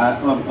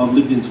 I've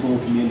lived in small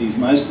communities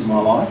most of my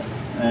life,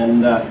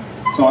 and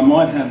so I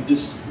might have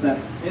just that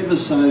ever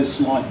so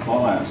slight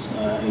bias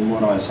in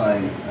what I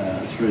say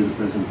through the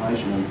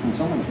presentation. And can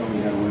someone tell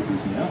me how to work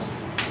this mouse?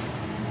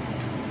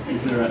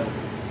 Is there a...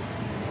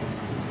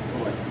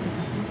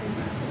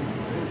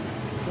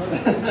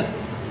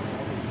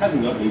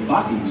 hasn't got any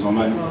buttons on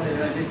it.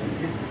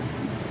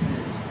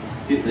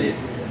 Get there.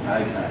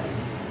 Okay.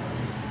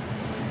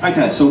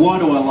 Okay, so why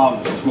do I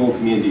love small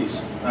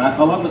communities? I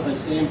love what they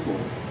stand for.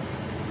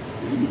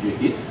 What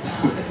did you get?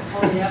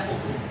 On the apple.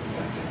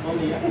 On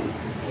the apple.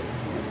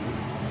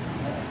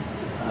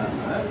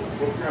 No.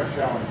 What kind of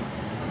showing?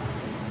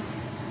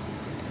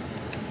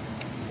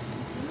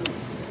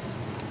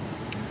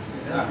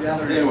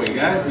 There we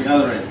go, the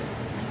other end.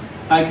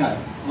 Okay,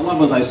 I love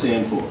what they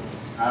stand for.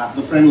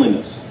 The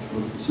friendliness, or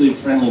the perceived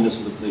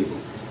friendliness of the people.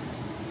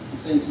 The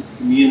sense of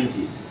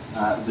community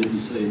that you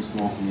see in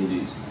small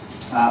communities.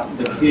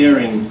 The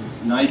caring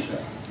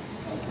nature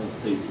of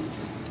people.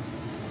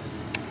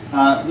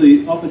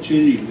 The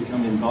opportunity to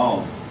become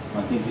involved,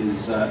 I think,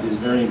 is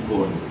very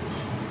important.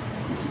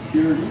 The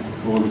security,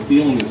 or the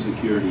feeling of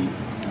security,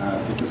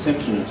 the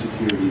perception of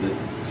security that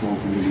small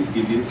communities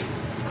give you,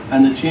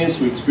 and the chance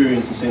to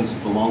experience a sense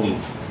of belonging.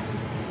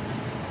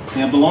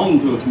 Now, belonging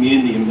to a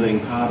community and being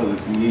part of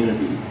the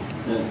community,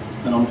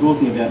 and I'm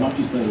talking about not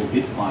just being a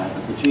bit player,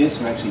 but the chance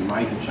to actually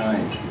make a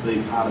change, to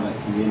be part of that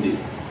community.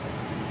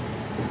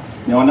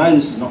 Now, I know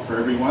this is not for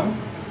everyone,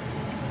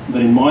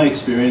 but in my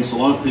experience, a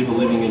lot of people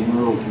living in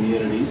rural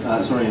communities, in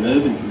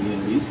urban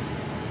communities,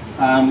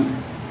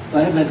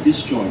 they have that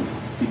disjoint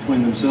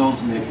between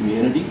themselves and their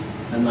community,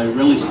 and they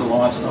relish the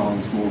lifestyle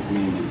in small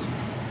communities.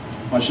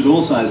 I should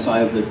also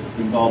say that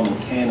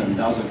involvement can and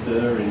does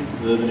occur in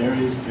urban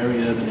areas,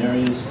 peri-urban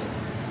areas,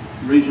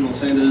 regional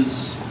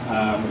centres,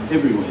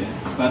 everywhere.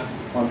 But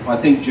I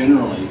think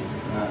generally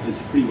it's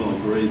pretty well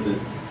agreed that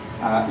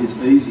it's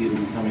easier to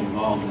become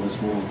involved in a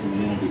smaller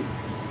community.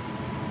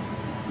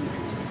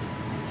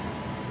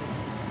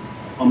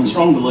 I'm a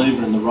strong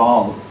believer in the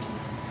role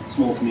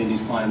small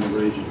communities play in the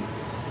region,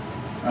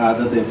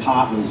 that they're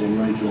partners in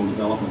regional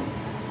development.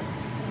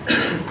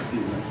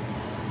 Excuse me.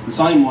 The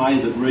same way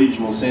that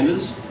regional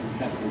centres and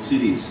capital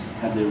cities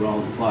have their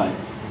role to play,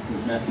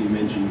 as Mathew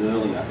mentioned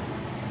earlier.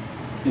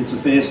 It's a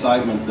fair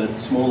statement that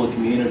smaller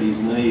communities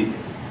need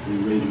the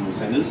regional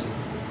centres,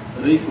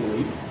 but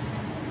equally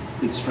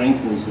it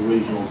strengthens the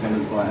regional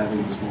centres by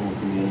having the smaller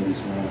communities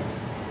around.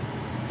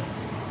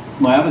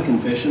 My other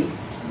confession,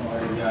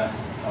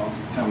 I'll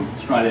come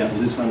straight out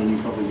with this one and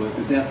you'll probably work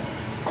this out.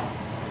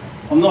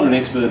 I'm not an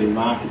expert in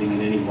marketing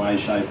in any way,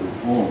 shape or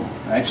form.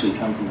 I actually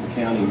come from an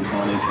accounting and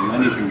financial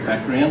management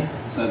background,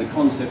 so the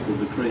concept of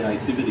the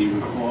creativity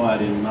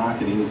required in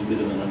marketing is a bit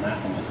of an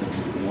anathema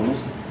to be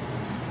honest.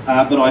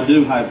 But I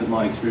do hope that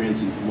my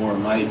experience in Temora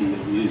may be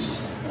of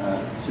use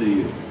to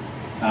you,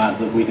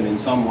 that we can in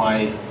some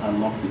way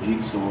unlock the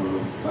jigsaw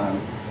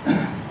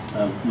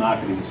of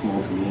marketing a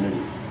small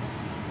community.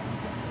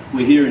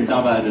 We're here in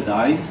Dubbo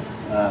today,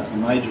 a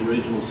major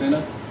regional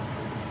centre,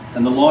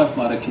 and the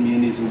lifeblood of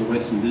communities in the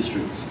Western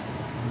Districts,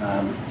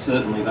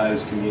 certainly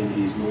those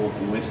communities north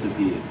and west of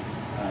here,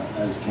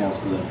 as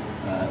Councillor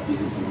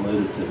Dickerson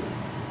alluded to.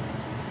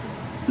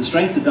 The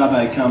strength of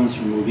Dubbo comes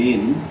from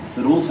within,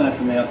 but also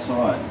from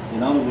outside.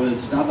 In other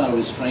words, Dubbo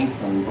is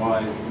strengthened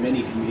by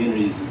many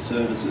communities and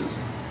services.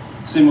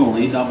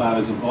 Similarly, Dubbo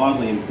is a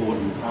vitally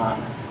important part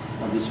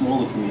of the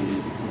smaller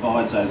communities that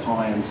provides those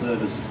high-end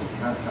services that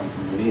can't come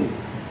from within.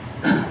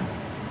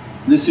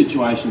 This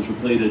situation is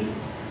repeated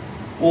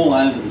all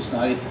over the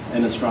state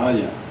and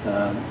Australia.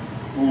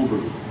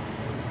 Albury,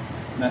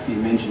 Mathew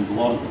mentioned a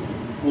lot of them.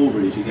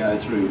 Albury, as you go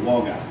through,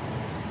 Wagga,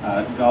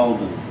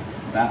 Goulburn,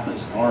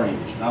 Bathurst,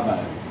 Orange,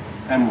 Dubbo,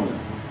 Hamworth.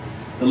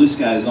 The list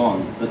goes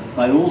on, but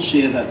they all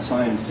share that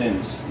same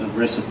sense of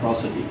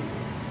reciprocity.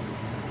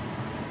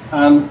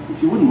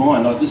 If you wouldn't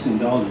mind, I'll just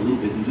indulge a little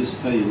bit and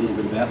just tell you a little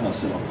bit about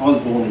myself. I was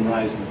born and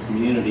raised in a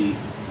community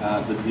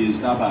that views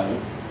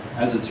Dubbo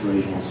as its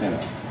regional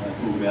centre. I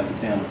talk about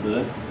the town of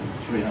Bourke,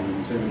 it's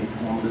 370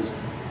 kilometres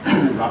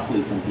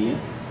roughly from here,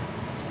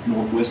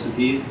 northwest of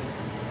here,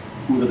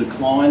 with a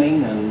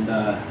declining and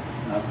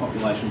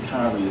population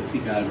currently a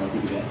tick over, I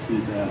think, about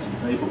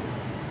 2,000 people.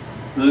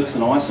 Bourke's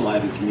an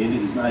isolated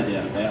community, there's no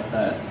doubt about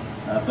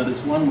that, but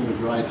it's one with a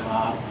great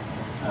heart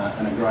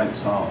and a great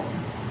soul.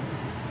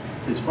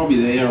 It's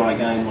probably there I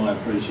gained my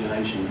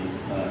appreciation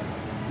of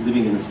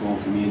living in a small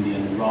community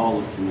and the role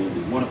of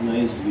community, what it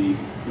means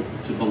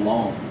to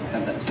belong, to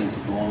have that sense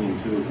of belonging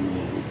to a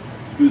community.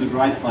 It was a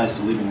great place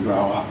to live and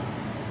grow up.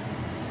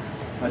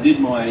 I did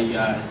my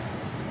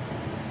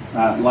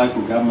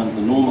local government,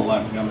 the normal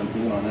local government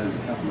thing, and I know there's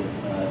a couple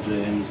of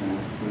GMs and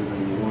whoever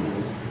in the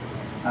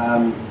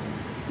audience.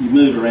 You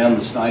move around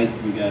the state,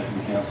 you go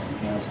from council to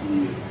council,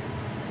 you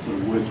sort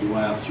of work your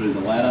way up through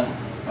the ladder.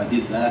 I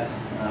did that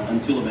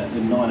until about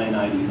in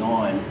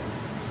 1989,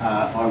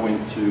 I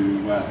went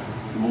to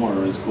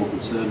Temora as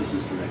Corporate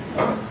Services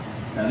Director.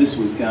 Now this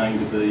was going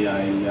to be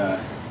a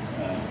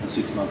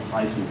 6-month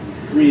placement. It was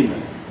a career move.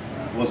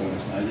 It wasn't going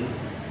to stay there.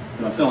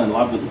 But I fell in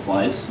love with the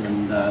place,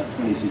 and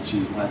 26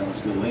 years later I'm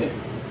still there.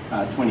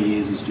 20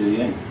 years as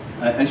GM.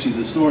 Actually,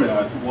 the story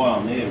why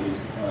I'm there was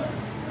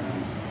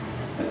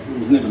it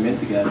was never meant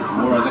to go to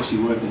Temora. I was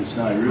actually working in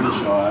Snowy River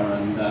Shire,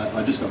 and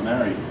I just got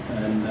married.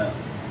 And I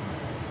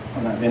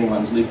don't know if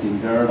anyone's lived in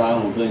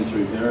Berridale or been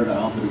through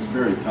Berridale, but it's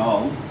very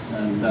cold,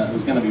 and it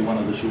was going to be one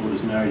of the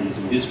shortest marriages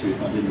in history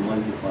if I didn't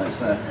leave the place.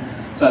 So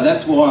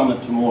that's why I'm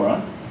at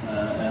Temora,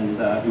 and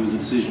it was a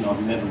decision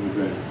I've never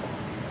regretted.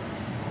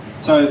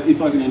 So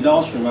if I can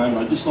indulge for a moment,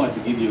 I'd just like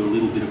to give you a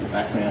little bit of a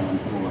background on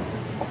Temora.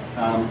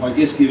 I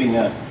guess giving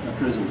a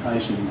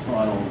presentation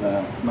entitled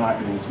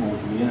Marketing a Small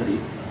Community,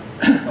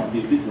 I'd be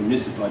a bit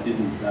remiss if I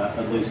didn't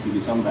at least give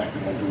you some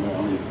background to where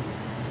I live.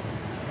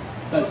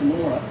 So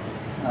Temora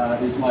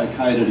is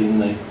located in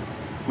the,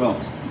 well,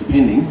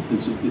 depending,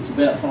 it's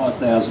about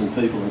 5,000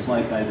 people. It's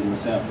located in the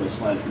southwest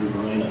Slade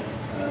Riverina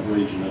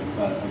region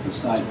of the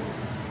state.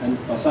 And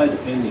I say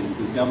depending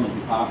because government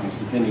departments,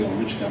 depending on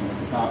which government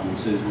department,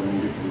 says we're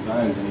in different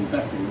zones. And in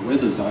fact, in the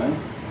weather zone,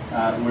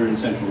 we're in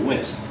central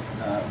west.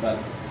 But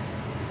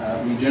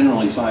we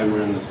generally say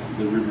we're in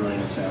the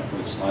Riverina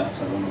southwest Slade,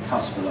 so we're on the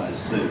cusp of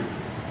those two.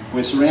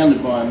 We're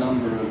surrounded by a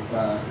number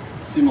of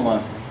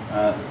similar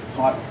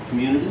type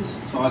communities,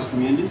 size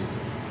communities,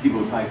 give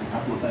or take a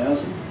couple of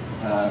thousand.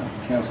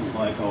 Councils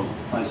like, or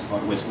places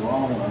like West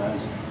Wyong, I know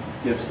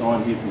Jeff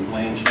Stein here from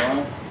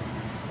Shire,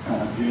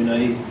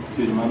 Junee,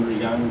 Cootamundra,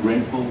 Young,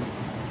 Grenfell,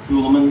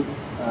 Coolaman.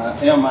 Our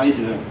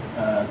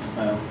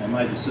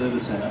major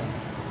service centre,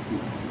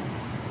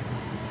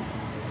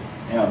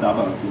 our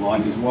Dubbo, if you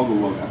like, is Wagga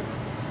Wagga.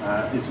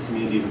 It's a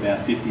community of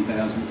about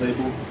 50,000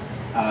 people,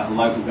 a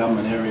local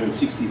government area of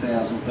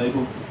 60,000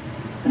 people,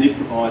 and it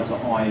provides the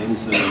high-end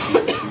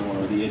services, more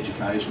of the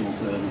educational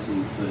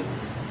services, the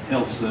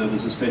health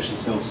services,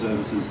 specialist health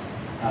services,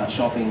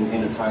 shopping,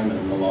 entertainment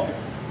and the like.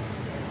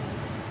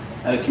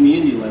 At a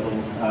community level,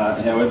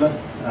 however,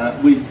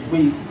 we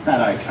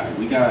bat okay,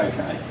 we go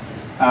okay.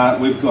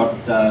 We've got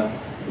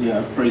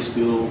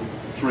preschool,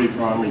 3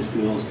 primary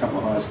schools, a couple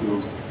of high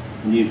schools,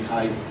 a new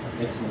TAFE,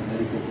 excellent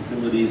medical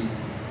facilities,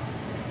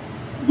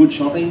 good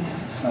shopping,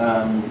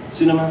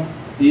 cinema,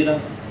 theatre,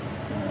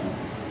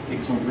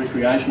 excellent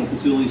recreational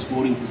facilities,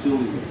 sporting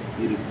facilities,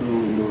 theatre,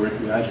 pool, indoor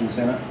recreation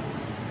centre.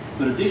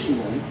 But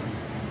additionally,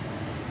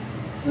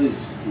 these are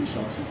just a few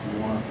shots of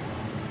Temora.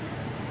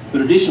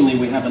 But additionally,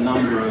 we have a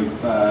number of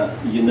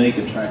unique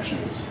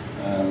attractions,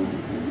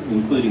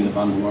 including the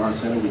Bundawarra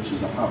Centre, which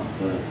is a hub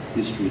for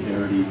history,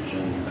 heritage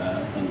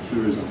and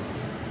tourism,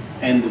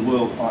 and the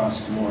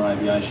world-class Temora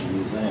Aviation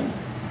Museum.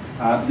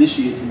 This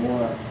year,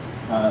 Temora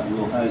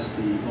will host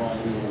the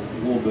biennial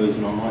Warbirds,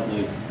 and I might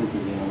need to look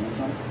again on this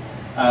one.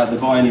 The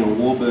biennial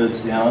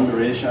Warbirds Down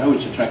Under Air Show,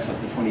 which attracts up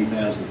to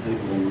 20,000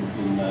 people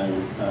in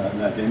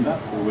November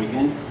for a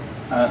weekend.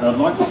 And I'd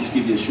like to just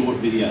give you a short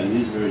video. It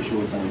is very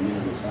short, it's only a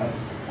minute or so.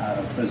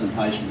 A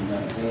presentation of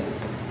that event.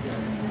 Yeah.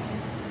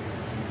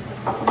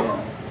 I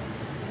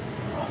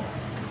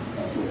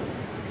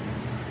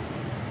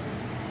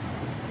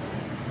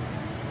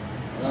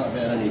don't know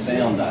about any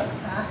sound though.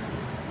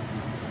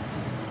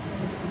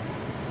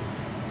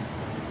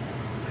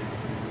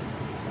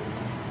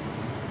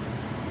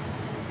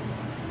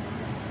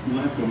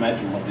 You'll have to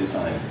imagine what they're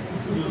saying.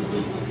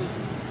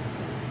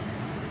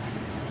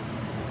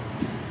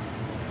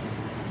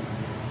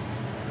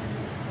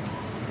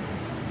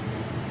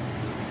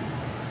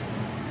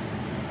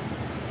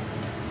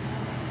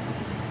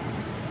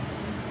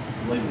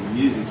 The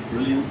music's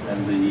brilliant, and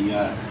the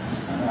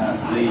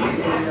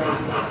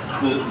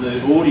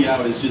audio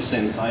is just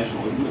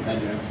sensational. It would have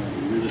had you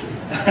absolutely riveted.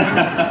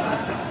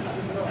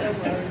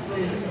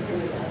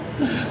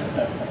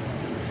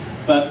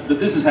 But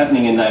this is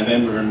happening in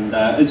November, and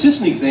it's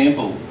just an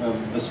example of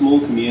a small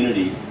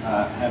community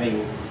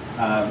having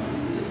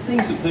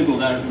things that people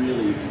don't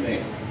really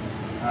expect.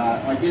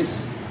 I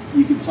guess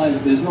you could say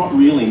that there's not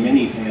really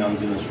many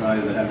towns in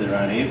Australia that have their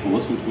own Air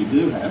Force, which we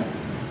do have.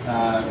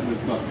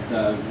 We've got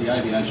the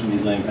Aviation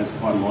Museum has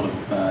quite a lot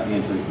of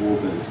antique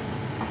warbirds.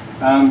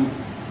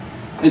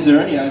 If there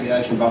are any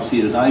aviation buffs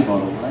here today, by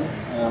the way,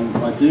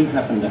 I do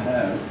happen to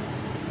have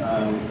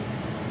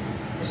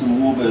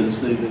some warbirds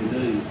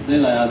DVDs.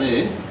 There they are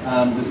there.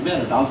 There's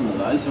about a dozen of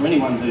those, so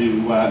anyone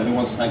who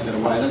wants to take that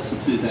away, that's the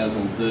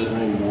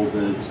 2013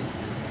 warbirds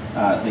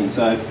thing.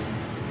 So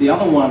the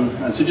other one,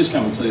 so just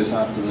come and see us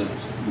after the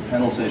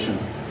panel session.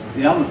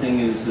 The other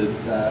thing is that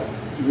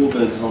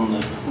Warbirds on the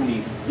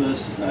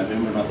 21st of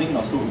November, and I think I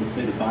was talking to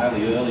Peter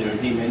Bailey earlier,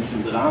 and he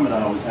mentioned that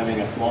Armidale was having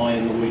a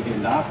fly-in the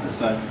weekend after,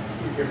 so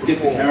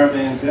get the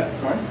caravans out,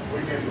 sorry?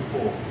 Weekend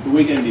before. The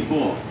weekend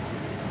before.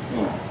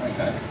 Oh,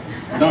 okay.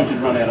 I don't want you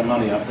to run out of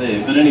money up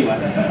there, but anyway,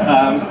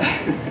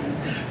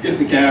 get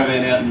the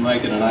caravan out and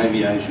make it an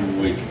aviation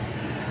week.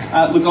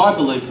 Look, I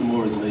believe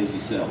Temora is an easy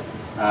sell,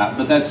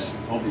 but that's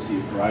obviously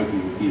a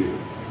parochial view,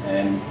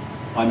 and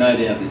I no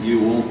doubt that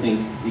you all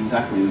think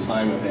exactly the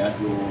same about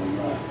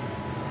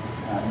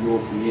your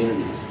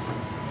communities.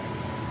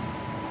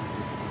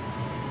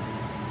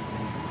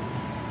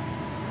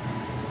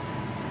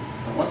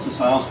 once the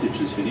sales pitch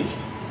is finished,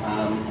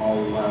 I'll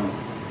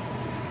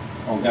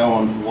go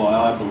on to why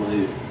I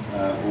believe,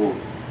 or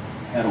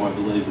how do I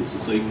believe is the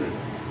secret,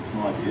 it's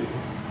my view,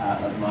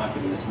 of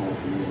marketing a small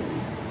community.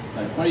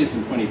 So 20th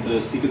and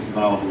 21st, tickets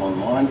available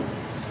online,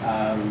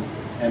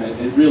 and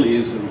it really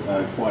is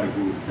quite a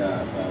good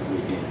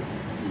weekend.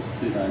 It's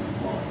 2 days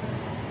of life.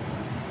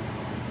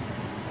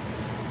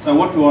 So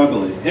what do I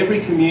believe?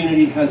 Every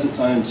community has its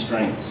own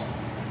strengths.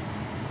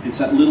 It's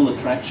that little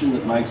attraction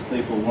that makes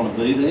people want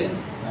to be there.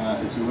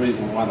 It's the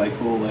reason why they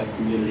call that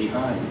community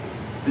home.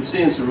 It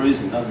stands to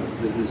reason, doesn't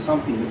it? There's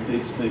something that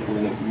keeps people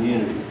in a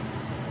community,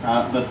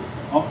 but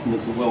often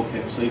it's a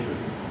well-kept secret.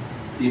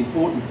 The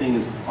important thing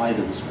is to play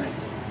to the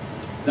strengths.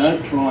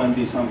 Don't try and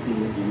be something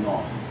that you're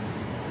not.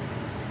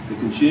 The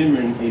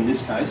consumer, in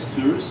this case,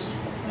 tourists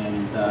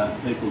and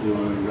people who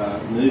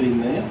are moving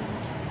there,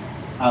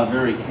 are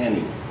very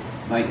canny.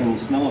 They can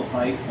smell a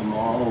fake a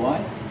mile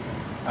away,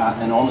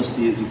 and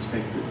honesty is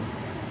expected.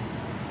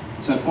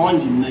 So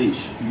find your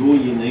niche, your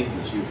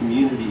uniqueness, your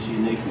community's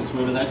uniqueness,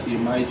 whether that be a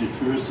major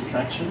tourist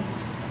attraction,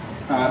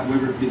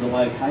 whether it be the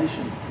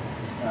location,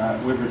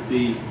 whether it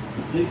be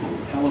the people,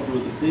 the calibre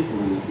of the people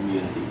in the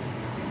community.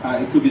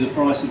 It could be the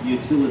price of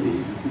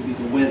utilities, it could be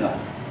the weather,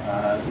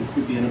 it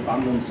could be an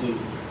abundance of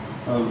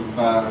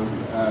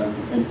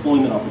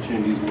employment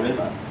opportunities,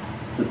 whatever.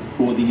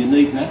 Or the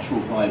unique natural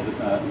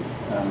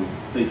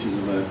features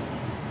of a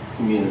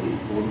community,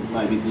 or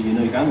maybe the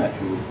unique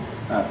unnatural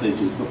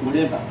features, but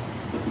whatever.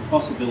 But the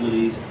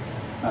possibilities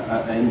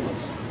are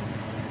endless.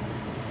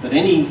 But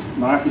any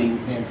marketing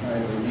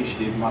campaign or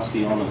initiative must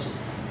be honest.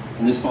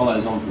 And this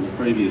follows on from the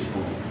previous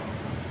point.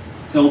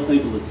 Tell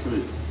people the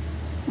truth.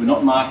 We're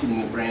not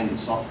marketing a brand of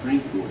soft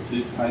drink or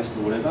toothpaste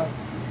or whatever,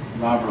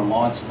 rather a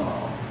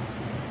lifestyle.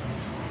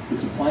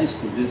 It's a place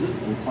to visit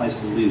and a place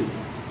to live.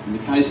 In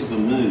the case of a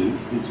move,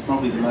 it's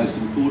probably the most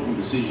important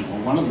decision, or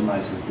one of the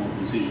most important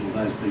decisions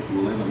those people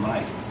will ever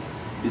make.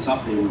 It's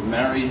up there with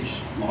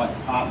marriage, life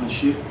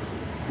partnership,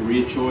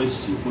 career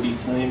choice, your footy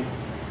team,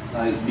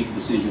 those big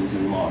decisions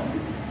in life.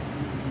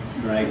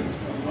 Dragons,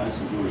 by the way,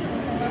 St George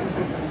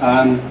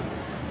Dragons.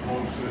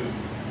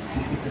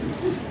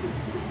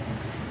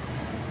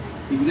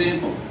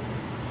 Example,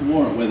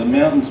 Temora, where the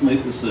mountains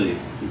meet the sea.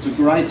 It's a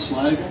great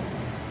slogan,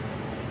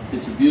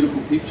 it's a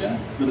beautiful picture,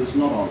 but it's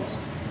not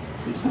honest.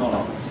 It's not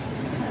honest.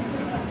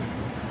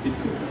 It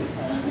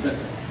could be,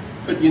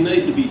 but you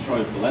need to be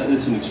truthful.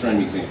 That's an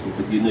extreme example,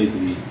 but you need to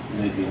be.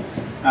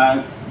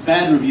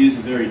 Bad reviews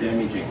are very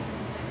damaging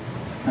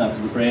to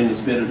the brand.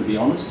 It's better to be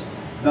honest.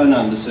 Don't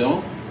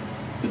undersell,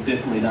 but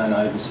definitely don't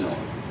oversell.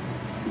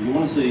 If you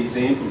want to see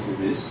examples of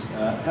this,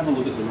 have a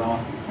look at the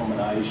raft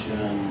accommodation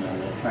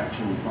and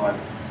attraction type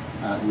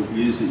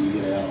reviews that you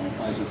get out on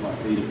places like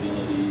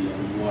Eatability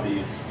and What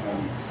If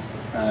and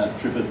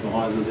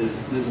TripAdvisor.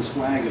 There's a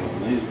swag of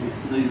them.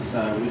 These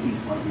wiki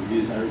type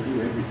reviews, they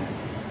review everything.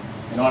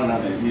 And I don't know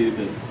about you,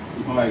 but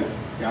if I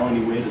go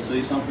anywhere to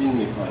see something,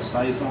 if I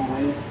stay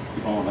somewhere,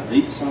 if I want to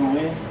eat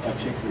somewhere, I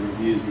check the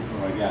reviews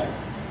before I go.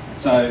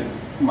 So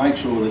make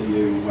sure that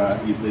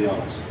you be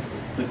honest.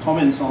 The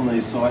comments on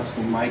these sites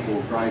can make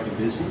or break a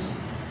business,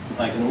 but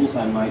they can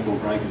also make or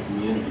break a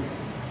community.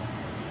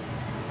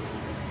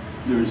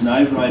 There is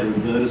no greater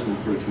advertisement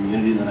for a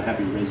community than a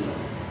happy resident,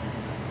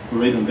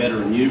 or even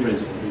better, a new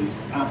resident who,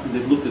 after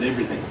they've looked at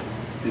everything,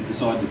 they've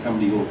decided to come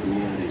to your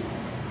community.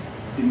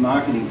 In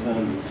marketing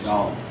terms, it's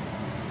gold,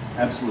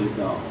 absolute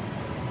gold.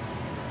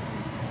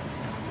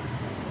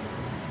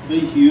 Be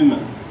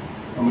human.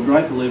 I'm a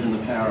great believer in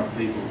the power of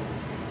people.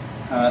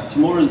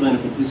 Temora has been a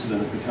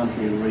participant at the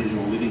Country and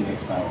Regional Living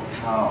Expo, or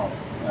CARL,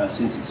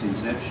 since its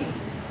inception.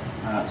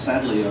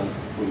 Sadly,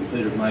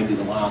 Peter, it may be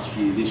the last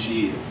year this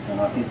year, and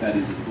I think that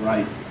is a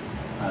great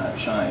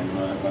shame,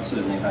 and I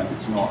certainly hope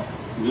it's not.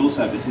 We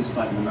also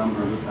participate in a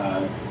number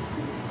of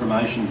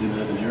promotions in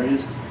urban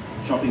areas,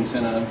 shopping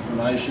centre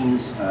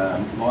promotions,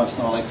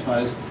 lifestyle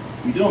expos.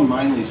 We do them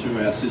mainly through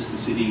our sister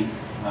city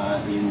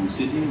in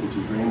Sydney, which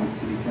is Greenwich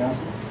City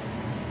Council.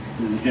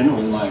 They're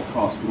generally low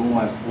cost, but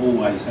almost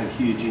always have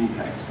huge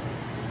impacts.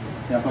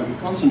 Now, if I could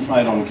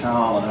concentrate on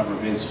CARL and other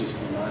events just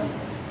for a moment,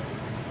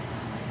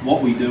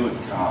 what we do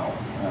at CARL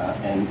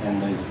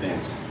and these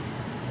events.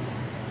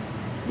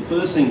 The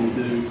first thing we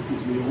do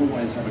is we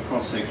always have a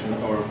cross-section,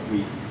 or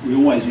we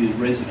always use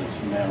residents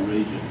from our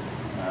region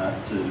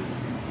to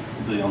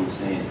be on the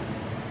stand.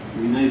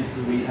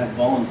 We have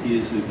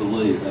volunteers who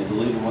believe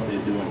in what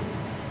they're doing.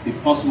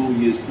 If possible, we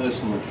use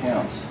personal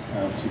accounts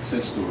of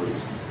success stories,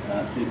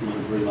 people that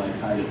have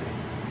relocated.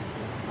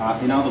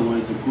 In other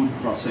words, a good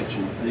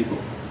cross-section of people.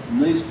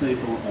 And these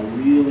people are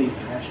really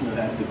passionate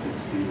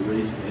advocates for your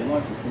region. They're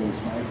like the former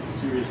smokers,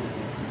 seriously.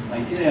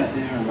 They get out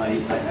there and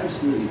they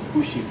absolutely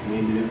push your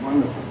community. They're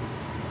wonderful.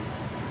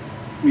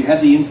 We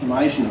have the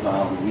information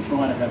available. We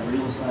try to have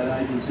real estate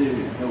agents here,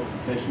 we have health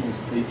professionals,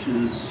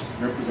 teachers,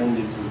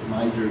 representatives of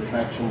major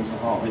attractions, a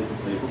whole heap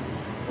of people.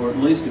 Or at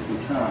least if we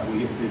can't, we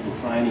get people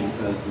training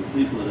so that the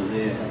people that are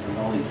there have the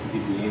knowledge to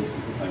give the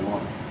answers that they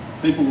want.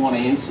 People want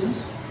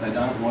answers. They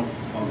don't want,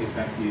 I'll get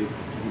back to you,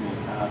 give me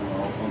a card. and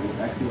I'll get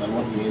back to, they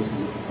want the answers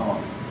at the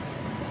time.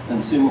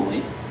 And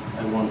similarly,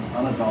 they want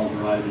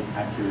unadulterated,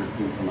 accurate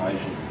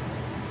information.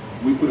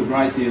 We put a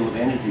great deal of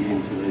energy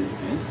into these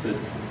events, but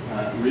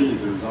really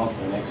the results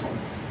have been excellent.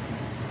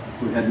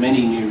 We've had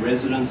many new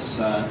residents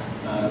to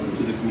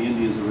the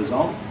community as a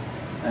result,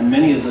 and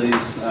many of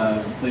these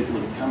people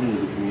that have come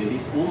into the community,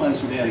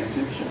 almost without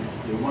exception,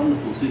 they're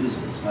wonderful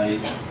citizens.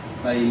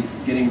 They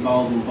get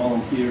involved in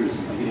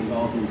volunteerism, they get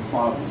involved in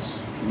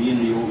clubs,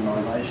 community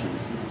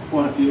organisations.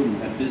 Quite a few of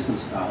them have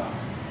business startups.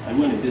 They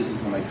weren't in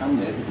business when they come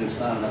there, but they've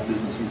started up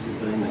business since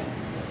they've been there.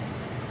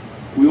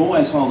 We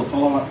always hold a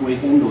follow-up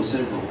weekend or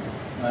several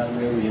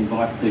where we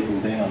invite people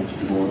down to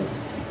Temora.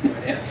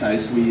 In our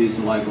case, we use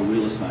the local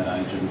real estate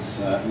agents.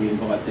 We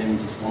invite them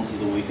to sponsor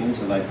the weekend,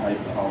 so they pay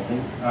for the whole thing.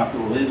 After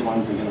all, they're the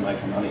ones who are going to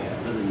make the money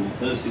out of it. In the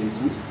first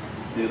instance,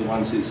 they're the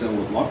ones who sell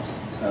the blocks,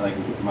 so they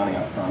can put the money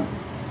up front.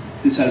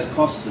 This has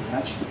costs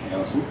attached to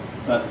council,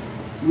 but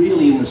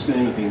really in the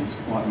scheme of things, it's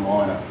quite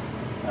minor.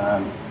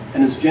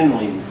 And it's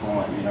generally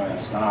inclined, you know, our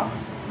staff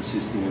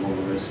assisting and all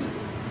the rest of it.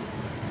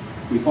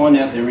 We find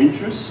out their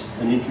interests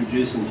and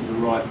introduce them to the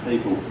right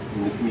people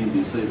in the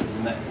community service,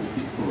 and that will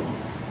fit for them.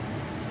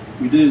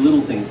 We do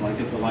little things like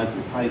get the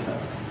local paper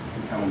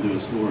to come and do a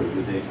story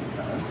with their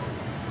campaigns.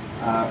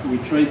 We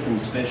treat them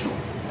special.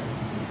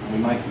 We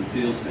make them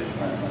feel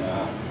special as they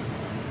are.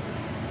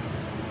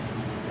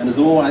 And as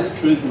always,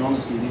 truth and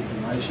honesty in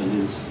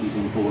information is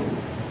important.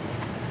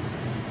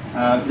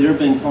 There have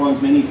been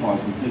times, many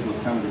times, when people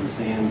have come to the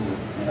stands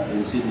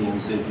in Sydney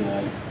and said, you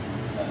know,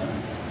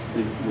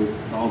 we've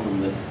told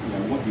them that, you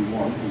know, what you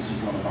want is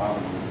just not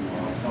available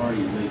anymore. I'm sorry,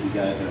 you need to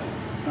go to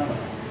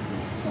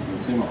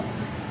something similar,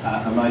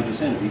 a major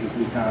centre, because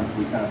we can't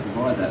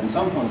provide that. And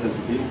sometimes that's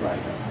a deal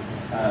breaker.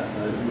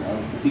 You know,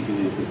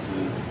 particularly if it's a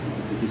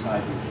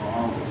disabled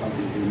child or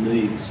something who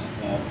needs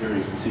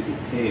very specific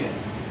care,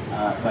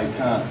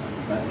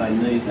 they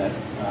need that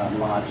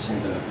large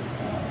centre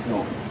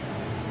help.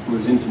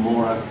 Whereas in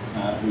Temora,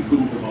 we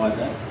couldn't provide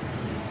that.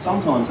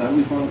 Sometimes though,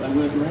 we find they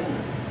work around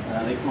it.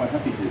 They're quite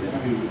happy to. They're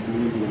happy with the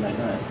community and they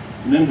don't.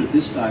 Remember, at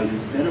this stage,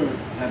 it's better to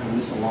have a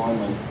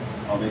misalignment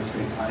of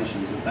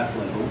expectations at that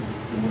level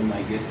than when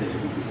they get there,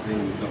 because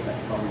then we've got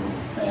that problem of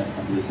bad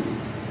publicity.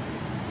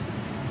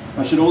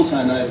 I should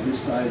also note at this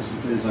stage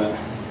that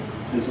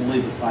there's a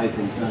leap of faith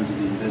in terms of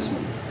the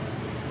investment.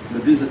 At the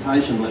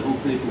visitation level,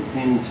 people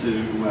tend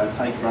to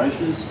take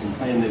brochures and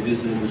plan their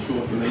visit in the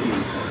short to medium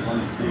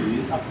term, 1 to 2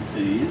 years, up to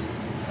 2 years.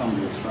 Some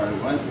do it straight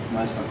away, but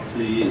most up to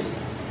 2 years.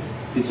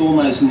 It's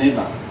almost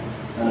never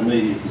an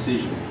immediate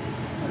decision.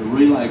 At a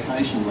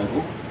relocation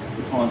level,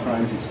 the time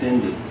frame is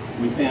extended.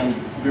 We found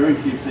very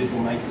few people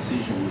make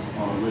decisions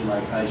on a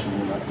relocation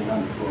in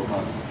under 12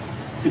 months.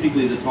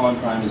 Typically the time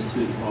frame is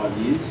 2 to 5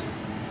 years.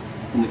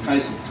 In the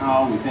case of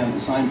Carl, we found the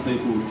same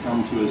people would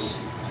come to us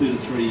 2 to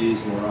 3 years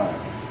in a row,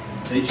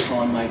 each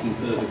time making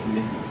further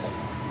commitments.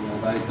 You know,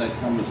 they'd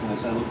come to us and they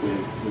say, look,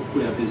 we've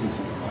put our business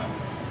on the market.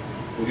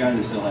 We're going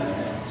to sell our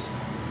house.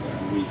 You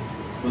know,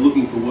 we're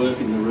looking for work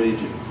in the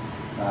region.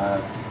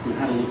 We've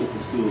had a look at the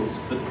schools.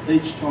 But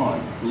each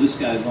time, the list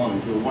goes on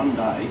until one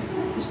day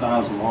the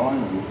stars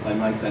align and they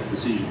make that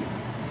decision.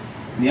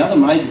 And the other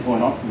major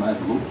point often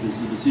overlooked is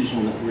the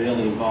decision that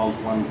rarely involves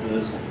one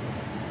person.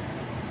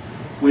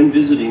 When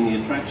visiting, the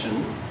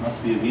attraction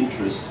must be of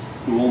interest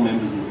to all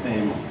members of the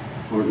family,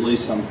 or at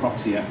least some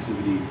proxy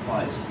activity in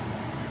place.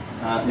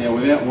 Now,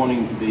 without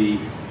wanting to be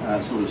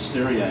sort of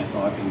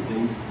stereotyping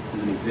things,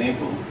 as an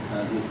example,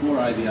 the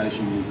Temora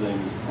Aviation Museum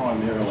is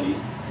primarily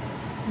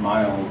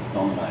male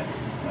dominated.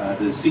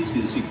 There's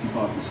 60 to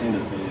 65%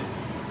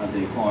 of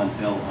their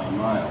clientele are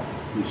male,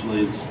 which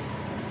leaves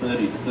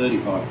 30 to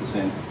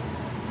 35%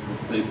 of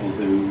people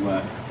who,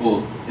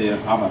 or their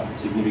other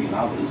significant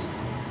others,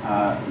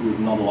 with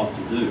not a lot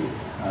to do.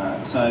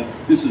 So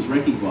this was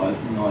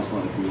recognised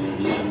by the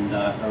community, and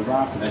a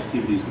raft of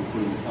activities were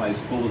put in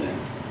place for them,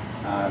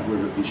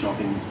 whether it be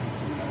shopping,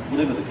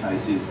 whatever the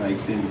case is. They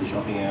extended the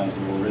shopping hours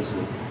and all the rest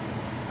of it.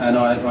 And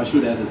I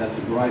should add that that's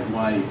a great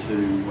way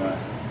to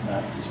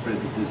spread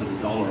the visitor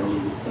dollar a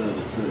little bit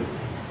further too.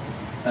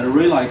 At a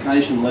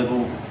relocation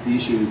level, the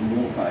issue is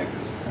more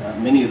focused.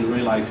 Many of the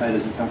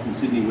relocators who come from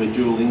Sydney, where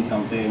dual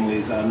income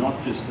families are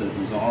not just a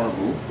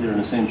desirable, they're an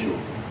essential.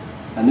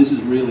 And this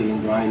is really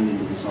ingrained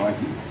into the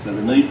psyche. So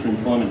the need for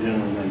employment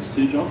generally means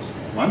 2 jobs,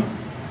 1,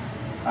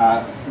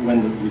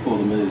 before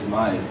the move is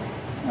made.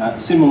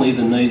 Similarly,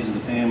 the needs of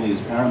the family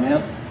is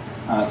paramount.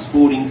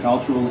 Sporting,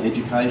 cultural,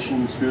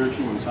 education,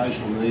 spiritual and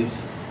social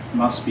needs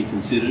must be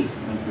considered,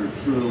 and for a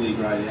truly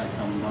great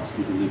outcome must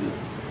be delivered.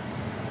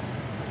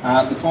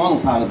 The final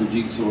part of the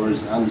jigsaw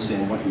is to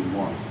understand what you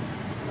want.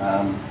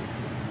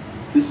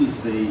 This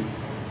is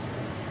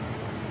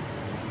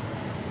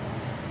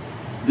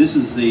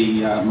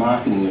the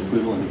marketing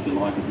equivalent, if you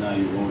like, of know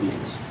your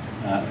audience.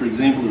 For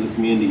example, as a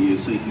community, you're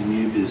seeking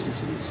new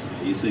businesses,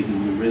 you're seeking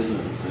new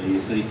residents, you're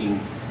seeking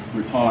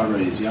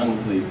retirees, young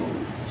people,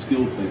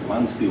 skilled people,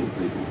 unskilled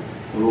people,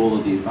 or all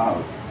of the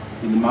above.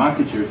 In the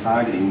market you're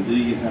targeting, do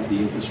you have the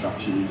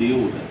infrastructure to deal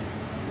with it?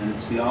 And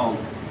it's the old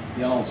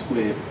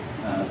square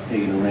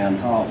peg in a round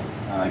hole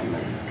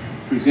argument.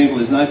 For example,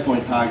 there's no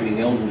point targeting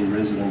elderly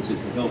residents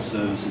if the health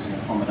services and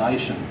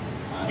accommodation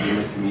in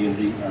the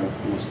community are of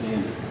poor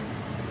standard.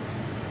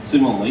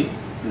 Similarly,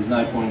 there's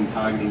no point in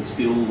targeting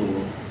skilled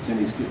or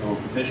semi-skilled or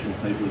professional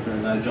people if there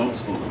are no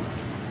jobs for them.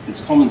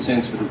 It's common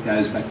sense, but it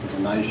goes back to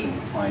the nation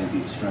playing to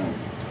its strength.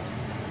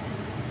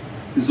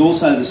 There's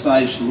also the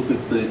stage to look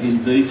at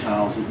in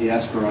details at the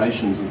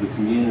aspirations of the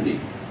community.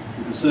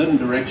 If a certain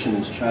direction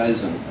is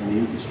chosen and the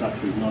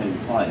infrastructure is not in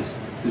place,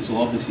 this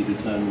will obviously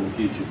determine the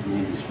future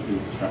community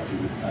infrastructure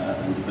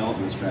and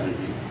development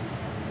strategy.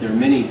 There are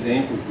many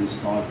examples of this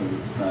type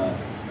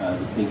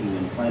of thinking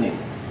and planning.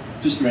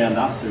 Just around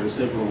us, there are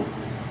several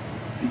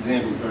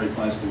examples very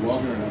close to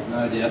Wagga, and I've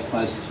no doubt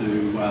close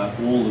to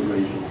all the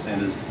regional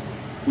centres,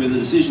 where the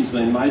decision's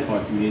been made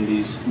by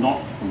communities not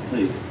to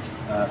compete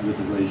with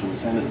the regional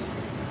centres.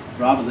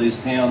 Rather,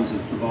 these towns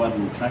have provided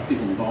an attractive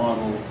and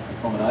viable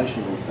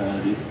accommodation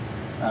alternative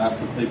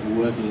for people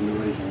working in the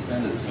regional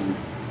centres. And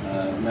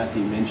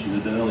Mathew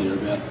mentioned it earlier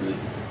about the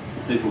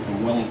people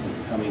from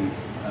Wellington coming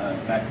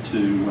back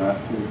to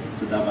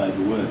Dubbo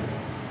to work.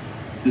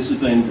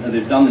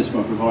 They've done this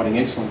by providing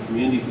excellent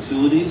community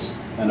facilities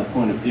and a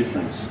point of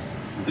difference.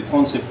 The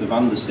concept of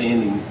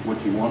understanding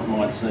what you want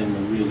might seem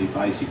a really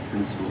basic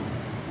principle,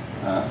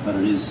 but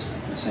it is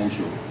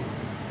essential.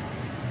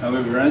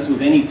 However, as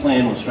with any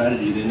plan or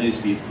strategy, there needs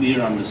to be a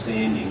clear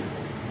understanding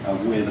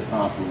of where the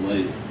path will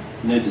lead.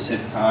 You need to set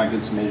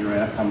targets, measure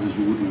outcomes as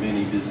you would with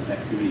any business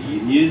activity.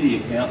 You knew the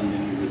accountant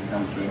in you would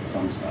come through at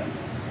some stage,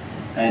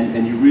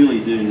 and you really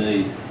do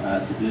need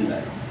to do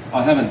that.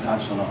 I haven't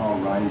touched on a whole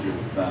range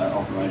of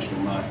operational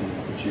marketing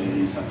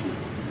opportunities such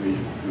as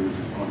regional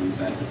tourism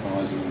bodies,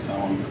 advertising and so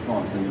on, but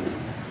quite limited.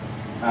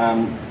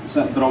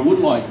 But I would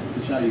like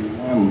to show you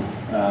one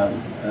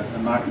a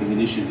marketing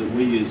initiative that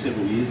we used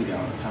several years ago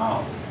at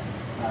Carl,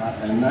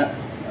 and that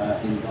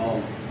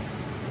involved,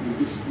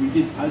 we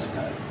did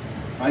postcodes.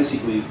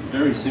 Basically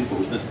very simple,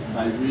 but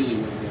they really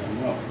went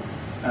down well.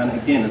 And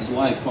again, it's a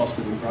low cost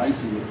of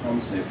embracing the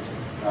concept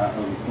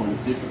of a point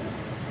of difference.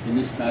 In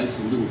this case,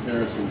 a little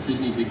terrace in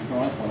Sydney, big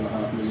price,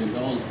 $1.5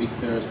 million, big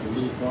terrace for a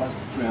little price,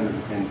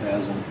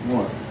 310,000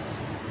 more.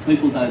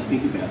 People don't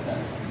think about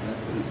that.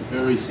 It's a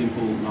very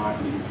simple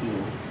marketing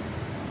tool.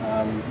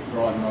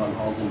 Drive 9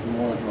 holes in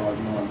Temora, drive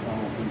 9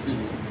 tunnels from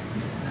Sydney.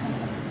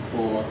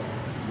 Or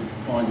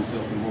find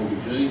yourself a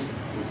mortgagee,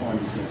 or find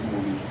yourself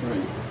mortgage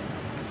free.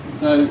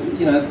 So,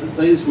 you know,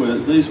 these were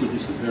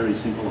just a very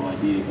simple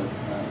idea, but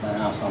they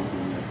are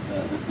something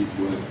that did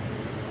work.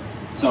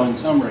 So in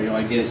summary,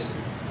 I guess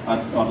the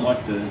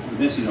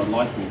message I'd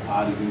like to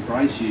impart is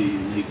embrace your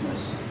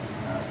uniqueness.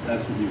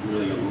 That's what you've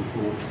really got to look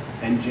for,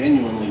 and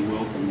genuinely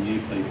welcome new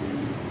people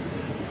into the community.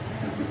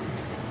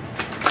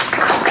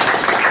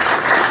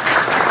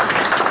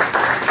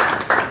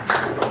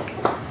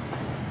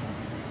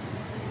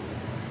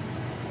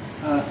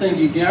 Thank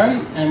you,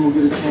 Gary, and we'll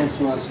get a chance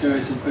to ask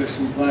Gary some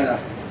questions later.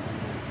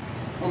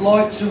 I'd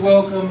like to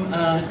welcome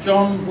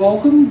John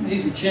Walkom.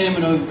 He's the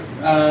chairman of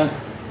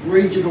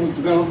Regional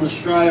Development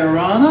Australia,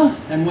 Orana,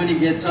 and when he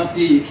gets up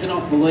here, you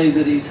cannot believe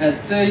that he's had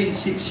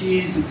 36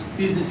 years of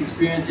business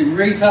experience in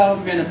retail,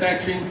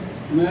 manufacturing,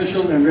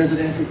 commercial and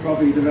residential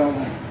property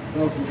development.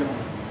 Welcome, John.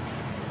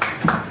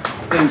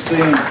 Thanks,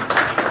 Sam.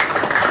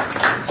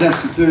 It's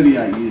actually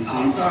 38 years,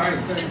 Sam. Oh, sorry.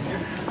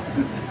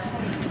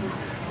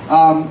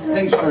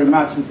 Thanks very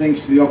much, and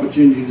thanks for the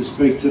opportunity to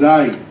speak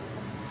today.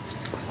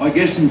 I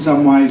guess in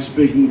some ways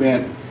speaking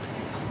about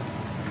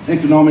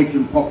economic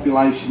and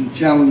population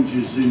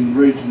challenges in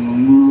regional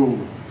and rural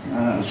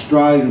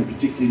Australia, and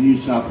particularly New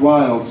South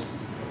Wales,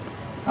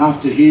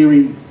 after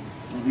hearing,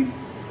 I think,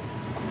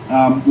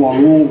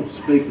 while all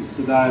speakers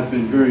today have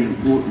been very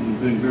important and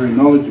been very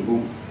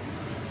knowledgeable,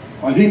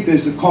 I think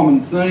there's a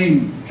common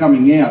theme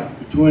coming out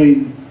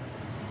between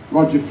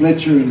Roger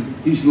Fletcher and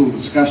his little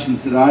discussion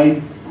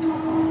today,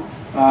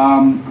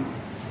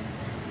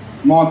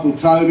 Michael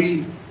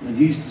Toby and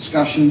his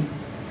discussion,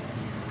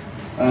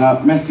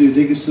 Mathew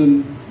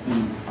Dickerson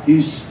and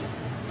his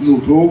little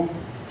talk,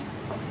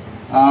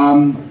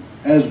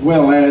 as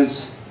well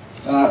as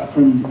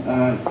from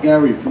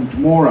Gary from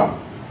Temora.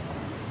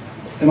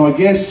 And I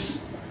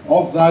guess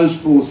of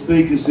those 4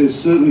 speakers, there's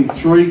certainly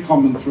 3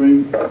 common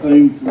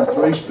themes from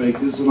 3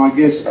 speakers, and I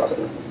guess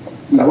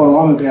with what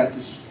I'm about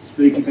to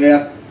speak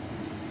about,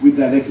 with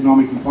that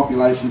economic and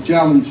population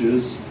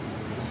challenges,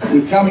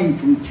 we're coming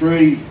from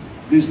 3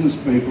 business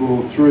people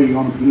or 3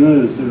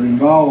 entrepreneurs that are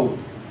involved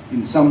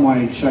in some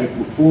way, shape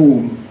or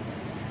form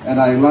at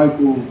a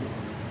local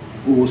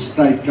or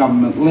state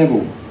government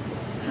level.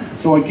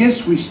 So I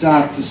guess we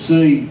start to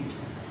see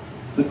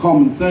the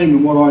common theme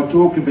in what I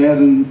talk about,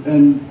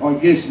 and I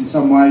guess in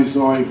some ways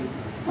I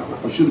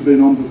should have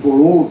been on before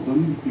all of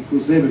them,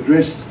 because they've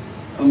addressed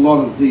a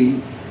lot of the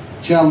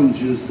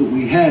challenges that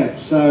we have.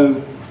 So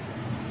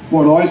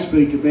what I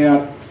speak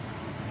about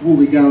will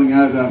be going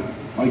over,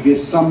 I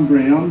guess, some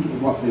ground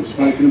of what they've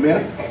spoken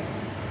about,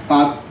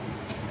 but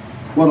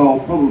what I'll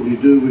probably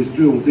do is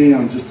drill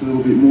down just a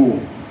little bit more.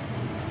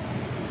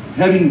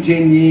 Having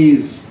 10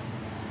 years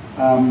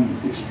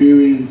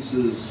experience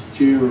as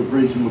Chair of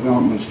Regional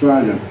Development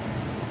Australia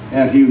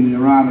out here in the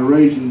Orana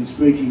region and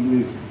speaking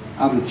with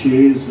other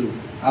chairs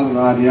of other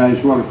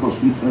RDAs right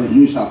across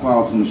New South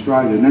Wales and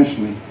Australia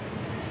nationally,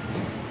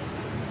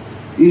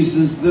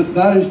 is that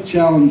those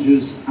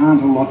challenges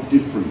aren't a lot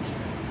different.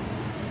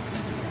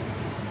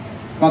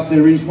 But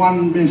there is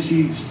one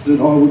message that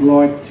I would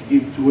like to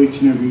give to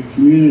each and every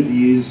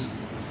community is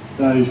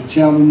those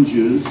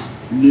challenges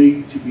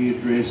need to be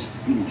addressed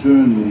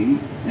internally,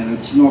 and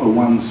it's not a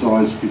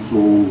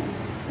one-size-fits-all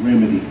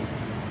remedy.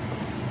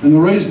 And the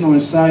reason I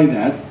say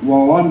that,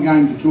 while I'm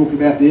going to talk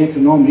about the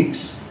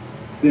economics,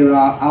 there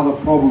are other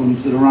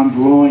problems that are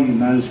underlying in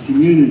those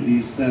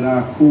communities that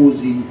are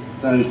causing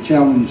those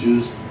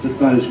challenges that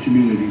those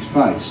communities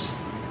face.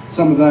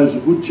 Some of those are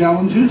good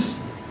challenges,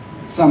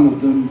 some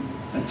of them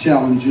are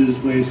challenges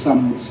where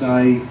some would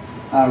say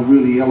are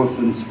really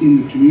elephants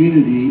in the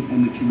community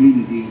and the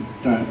community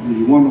don't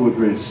really want to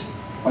address.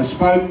 I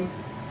spoke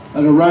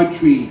at a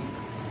Rotary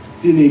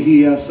dinner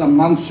here some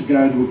months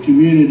ago to a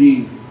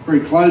community very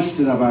close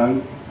to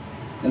Dubbo,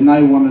 and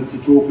they wanted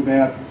to talk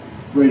about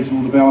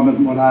regional development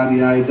and what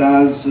RDA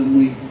does, and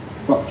we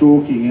got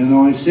talking, and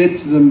I said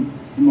to them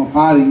in my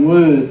parting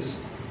words,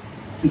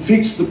 to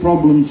fix the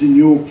problems in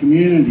your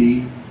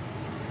community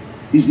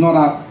is not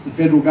up to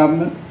federal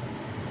government,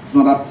 it's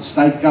not up to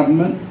state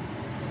government,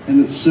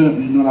 and it's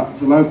certainly not up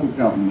to local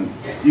government.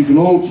 You can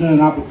all turn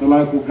up at the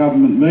local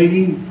government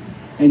meeting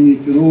and you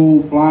can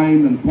all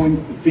blame and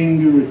point the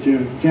finger at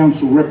your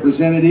council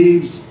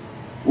representatives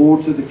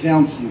or to the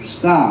council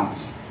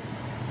staff.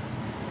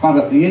 But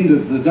at the end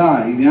of the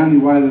day, the only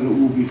way that it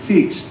will be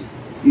fixed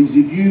is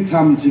if you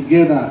come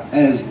together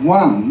as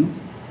one,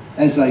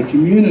 as a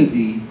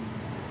community,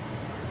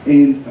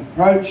 and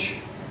approach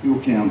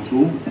your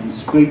council and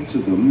speak to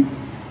them,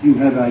 you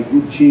have a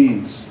good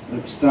chance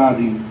of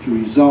starting to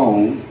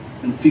resolve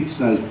and fix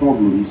those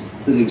problems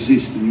that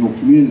exist in your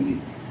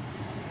community.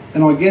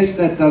 And I guess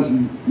that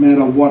doesn't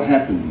matter what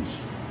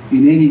happens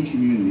in any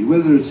community,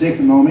 whether it's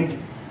economic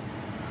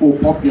or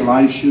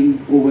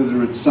population or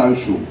whether it's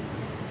social.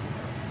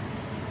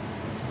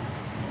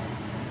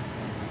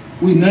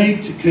 We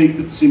need to keep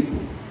it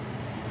simple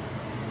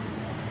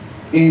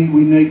and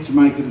we need to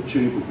make it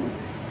achievable.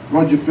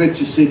 Roger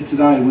Fletcher said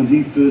today when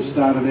he first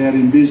started out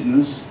in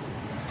business,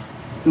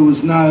 there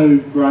was no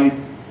great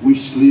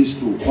wish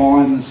list or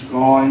pie in the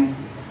sky.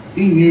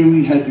 He knew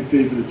he had to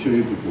keep it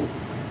achievable.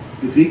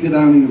 If he could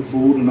only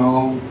afford an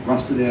old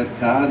rusted out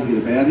car to get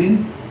about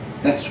in,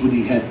 that's what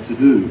he had to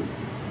do.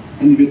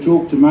 And if you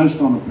talk to most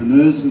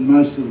entrepreneurs, and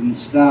most of them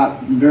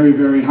start from very,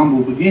 very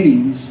humble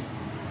beginnings,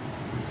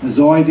 as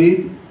I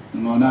did,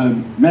 and I know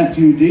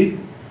Mathew did,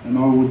 and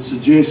I would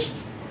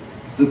suggest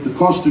that the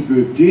Costa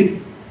Group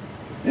did,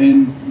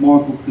 and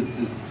Michael could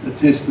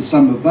attest to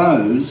some of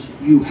those,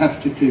 you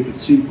have to keep it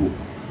simple.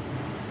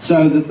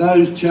 So that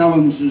those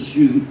challenges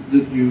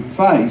that you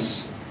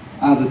face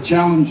are the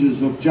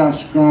challenges of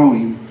just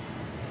growing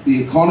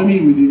the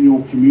economy within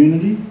your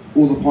community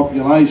or the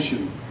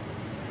population.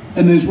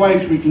 And there's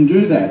ways we can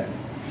do that,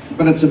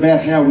 but it's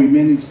about how we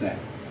manage that.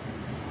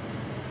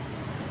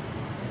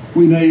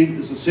 We need,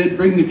 as I said,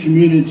 bring the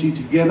community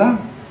together,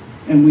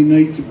 and we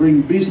need to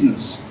bring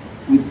business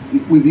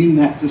within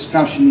that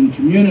discussion and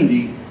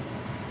community,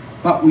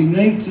 but we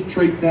need to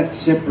treat that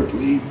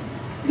separately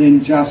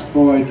than just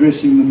by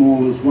addressing them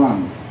all as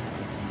one.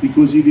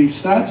 Because if you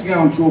start to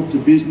go and talk to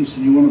business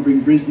and you want to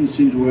bring business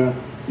into a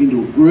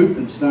group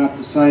and start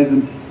to say to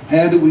them,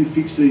 how do we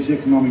fix these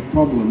economic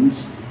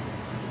problems?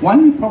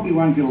 One, you probably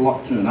won't get a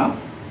lot turn up,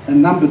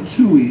 and number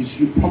two is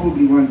you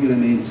probably won't get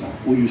an answer,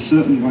 or you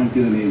certainly won't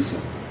get an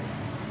answer.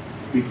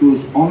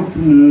 Because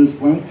entrepreneurs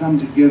won't come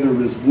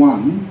together as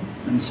one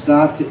and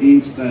start to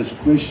answer those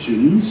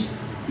questions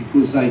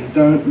because they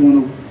don't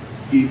want to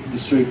give the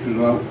secret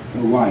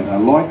away. They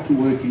like to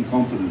work in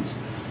confidence.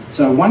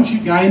 So once you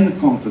gain the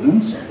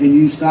confidence and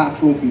you start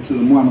talking to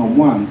them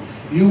one-on-one,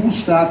 you will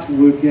start to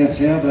work out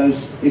how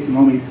those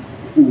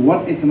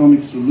what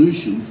economic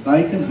solutions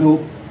they can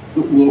help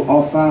that will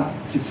offer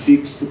to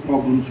fix the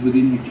problems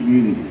within your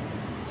community.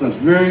 So it's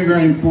very,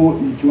 very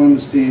important that you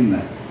understand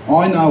that.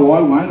 I know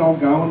I won't. I'll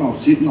go and I'll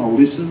sit and I'll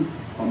listen.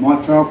 I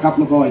might throw a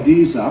couple of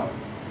ideas up,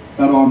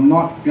 but I'm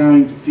not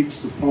going to fix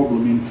the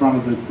problem in front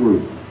of a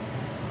group.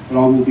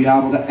 But I will be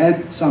able to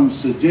add some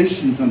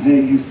suggestions on how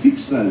you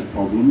fix those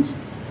problems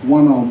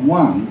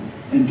one-on-one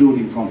and do it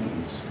in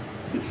confidence.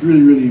 It's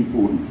really, really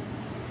important.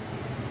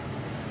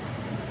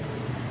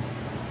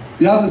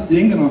 The other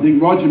thing, and I think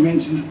Roger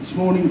mentioned it this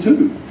morning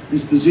too,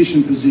 is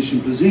position,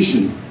 position,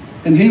 position.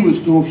 And he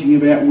was talking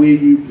about where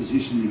you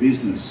position your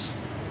business.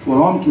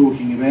 What I'm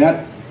talking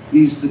about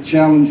is the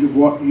challenge of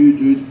what you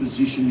do to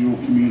position your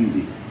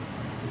community.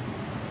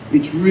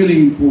 It's really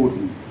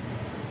important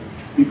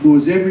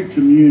because every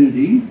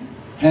community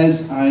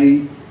has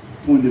a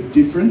point of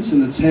difference,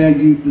 and it's how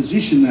you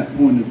position that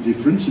point of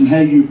difference and how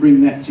you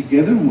bring that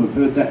together. And we've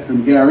heard that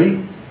from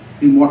Gary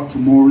in what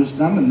Temora's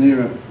done, and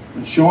they're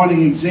a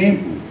shining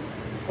example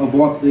of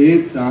what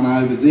they've done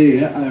over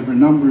there over a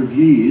number of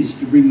years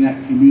to bring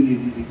that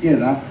community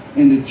together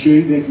and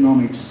achieve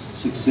economic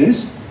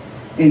success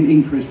and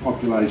increase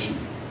population.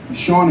 A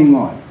shining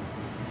light.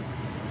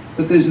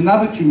 But there's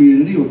another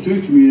community, or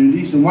two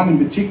communities, and one in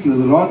particular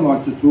that I'd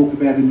like to talk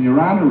about in the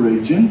Orana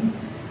region,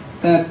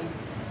 that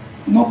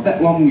not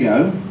that long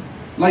ago,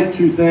 late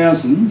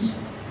 2000s,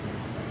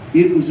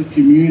 it was a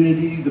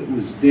community that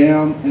was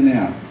down and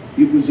out.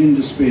 It was in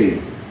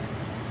despair.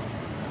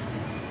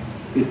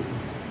 It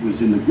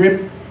was in the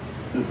grip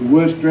of the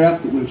worst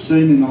drought that we've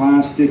seen in the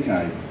last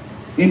decade.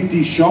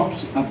 Empty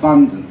shops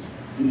abundant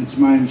in its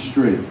main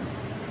street.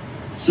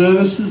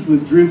 Services were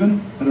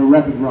driven at a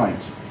rapid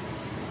rate.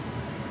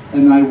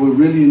 And they were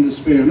really in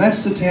despair. And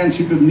that's the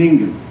township of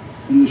Nyngan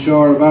in the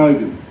Shire of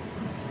Ogan.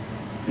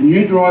 And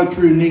you drive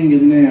through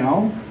Nyngan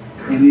now,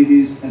 and it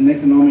is an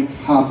economic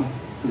hub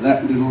for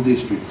that little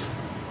district.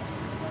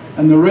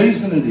 And the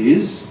reason it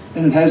is,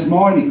 and it has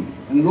mining,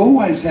 and it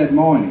always had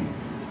mining.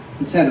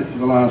 It's had it for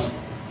the last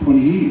 20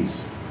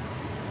 years.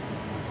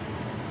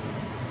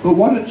 But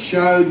what it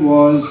showed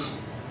was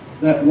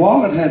that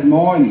while it had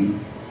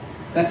mining,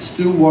 that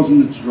still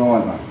wasn't its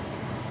driver.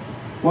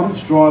 What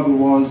its driver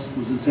was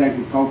its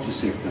agriculture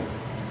sector.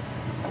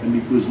 And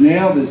because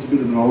now there's a bit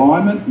of an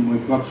alignment and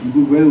we've got some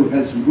good weather, we've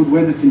had some good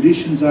weather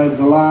conditions over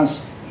the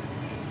last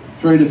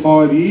 3 to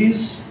 5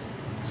 years,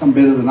 some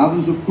better than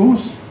others of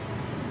course.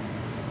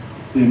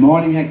 Their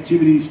mining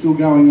activity is still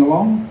going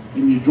along,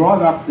 and you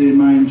drive up their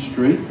main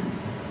street,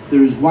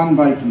 there is one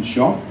vacant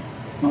shop,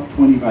 not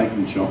 20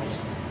 vacant shops,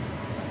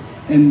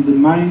 and the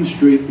main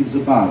street is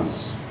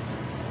abuzz.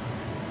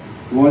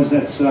 Why is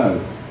that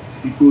so?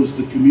 Because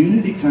the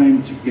community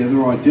came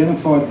together,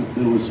 identified that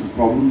there were some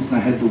problems, and they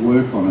had to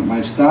work on it. And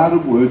they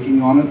started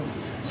working on it.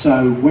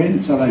 So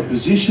they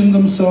positioned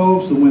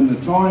themselves, and when the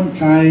time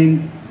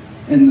came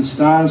and the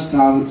stars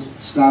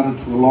started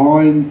to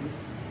align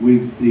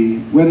with the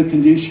weather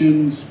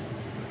conditions,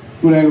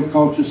 good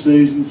agriculture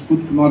seasons,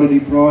 good commodity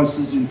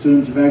prices in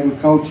terms of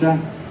agriculture,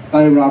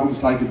 they were able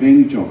to take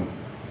advantage of it.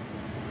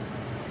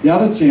 The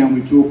other town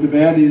we talk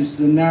about is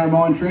the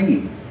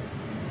Narromine-Trengi.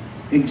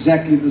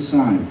 Exactly the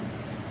same.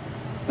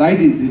 They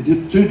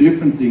did two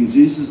different things.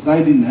 Is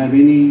they didn't have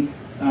any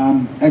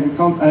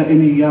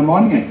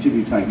mining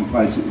activity taking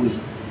place. It was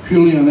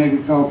purely on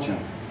agriculture.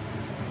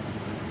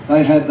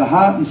 They had the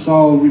heart and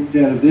soul ripped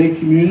out of their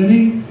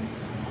community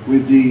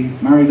with the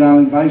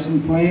Murray-Darling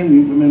Basin Plan, the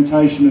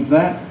implementation of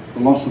that, the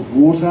loss of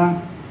water.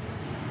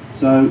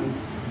 So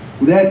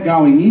without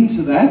going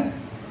into that,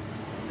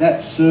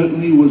 that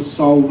certainly was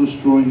soul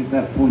destroying at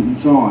that point in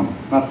time.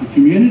 But the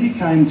community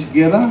came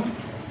together,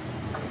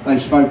 they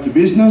spoke to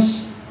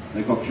business,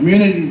 they got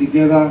community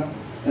together,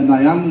 and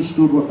they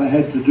understood what they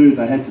had to do.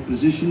 They had to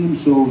position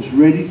themselves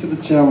ready for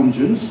the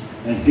challenges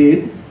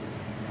ahead.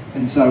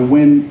 And so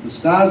when the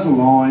stars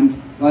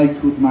aligned, they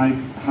could make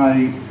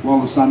hay while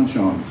the sun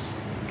shines.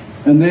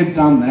 And they've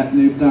done that, and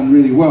they've done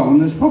really well.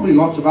 And there's probably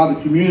lots of other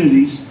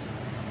communities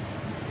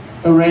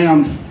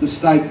around the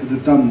state that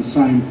have done the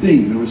same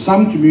thing. There are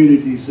some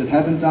communities that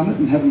haven't done it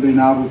and haven't been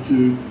able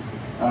to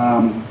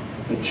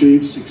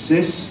achieve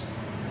success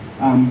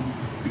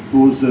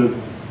because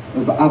of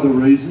other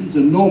reasons,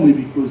 and normally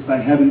because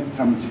they haven't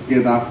come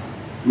together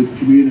with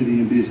community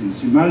and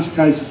business. In most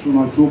cases, when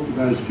I talk to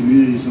those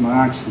communities and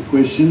I ask the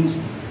questions,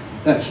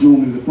 that's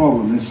normally the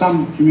problem. There's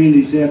some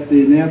communities out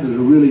there now that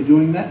are really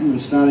doing that, and we're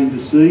starting to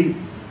see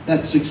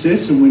that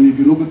success. And if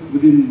you look at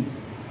within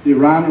the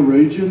Orana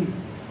region,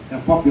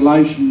 our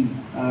population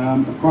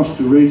across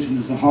the region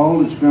as a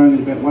whole is growing at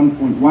about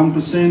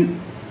 1.1%.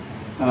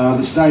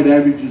 The state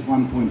average is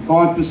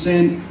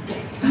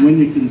 1.5%. And when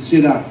you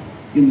consider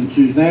in the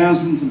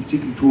 2000s, and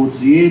particularly towards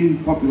the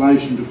end,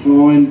 population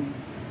decline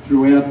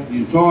throughout the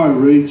entire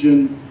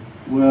region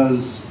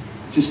was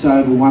just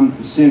over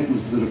 1%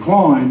 was the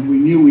decline. We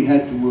knew we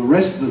had to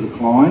arrest the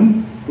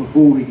decline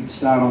before we could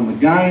start on the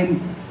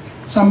gain.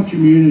 Some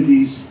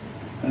communities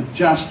have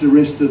just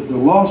arrested the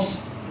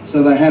loss,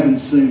 so they haven't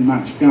seen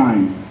much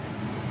gain.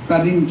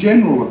 But in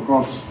general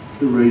across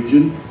the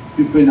region,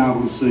 you've been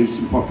able to see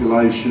some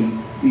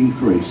population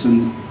increase,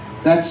 and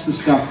that's the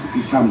stuff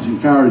that becomes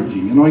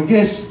encouraging. And I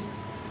guess,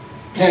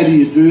 how do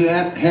you do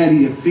that? How do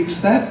you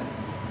fix that?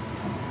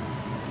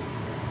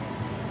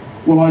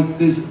 Well,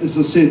 as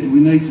I said,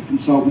 we need to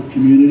consult with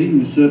community, and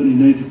we certainly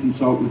need to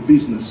consult with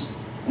business.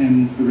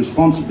 And the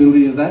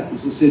responsibility of that,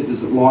 as I said,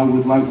 does it lie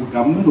with local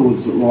government or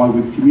does it lie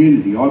with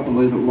community? I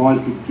believe it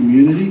lies with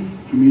community.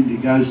 Community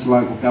goes to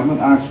local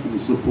government, asks for the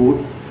support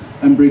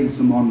and brings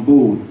them on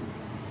board.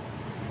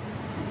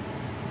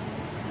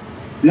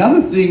 The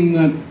other thing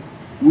that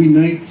we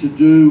need to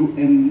do,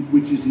 and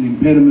which is an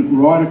impediment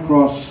right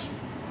across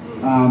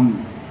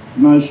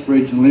most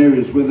regional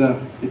areas,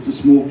 whether it's a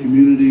small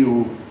community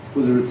or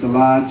whether it's a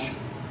large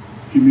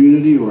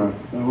community or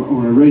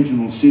a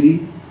regional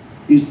city,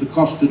 is the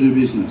cost to do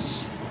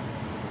business.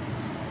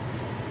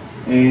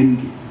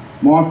 And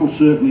Michael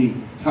certainly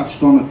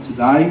touched on it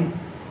today,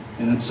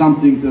 and it's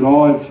something that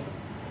I've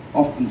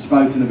often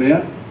spoken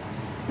about,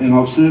 and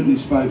I've certainly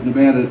spoken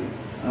about it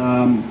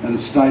at a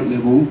state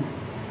level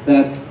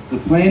that the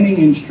planning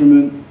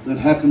instrument that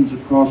happens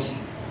across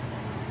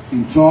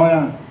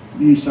entire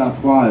New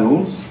South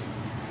Wales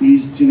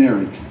is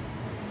generic.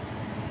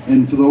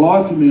 And for the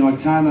life of me, I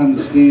can't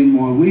understand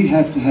why we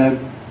have to have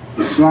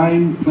the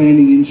same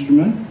planning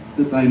instrument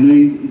that they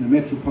need in a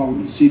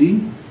metropolitan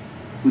city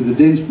with a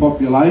dense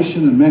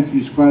population, and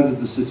Mathew's quoted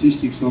the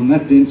statistics on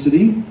that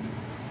density,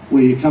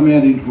 where you come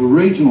out into a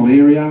regional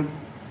area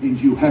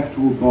and you have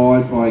to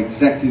abide by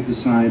exactly the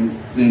same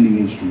planning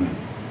instrument.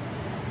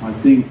 I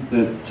think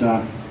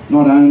that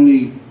not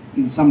only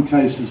in some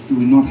cases do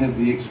we not have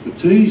the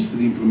expertise for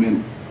the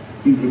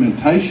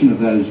implementation of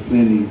those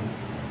planning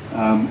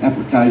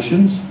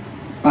applications,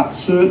 but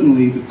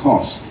certainly the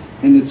cost,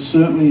 and it's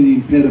certainly an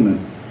impediment.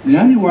 The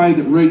only way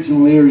that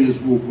regional areas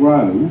will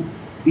grow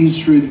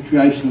is through the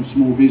creation of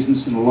small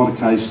business in a lot of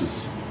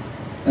cases.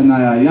 And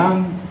they are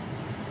young,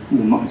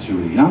 well, not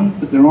necessarily young,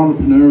 but they're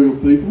entrepreneurial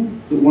people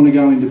that want to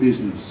go into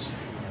business.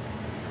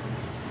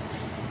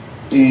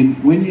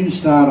 And when you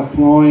start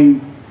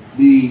applying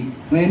the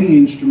planning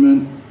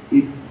instrument,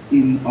 it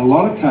in a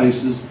lot of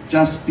cases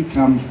just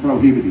becomes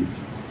prohibitive.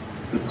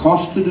 The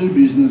cost to do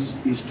business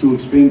is too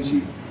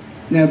expensive.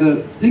 Now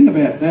the thing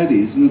about that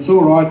is, and it's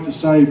all right to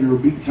say if you're a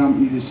big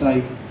company to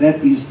say that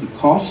is the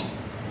cost,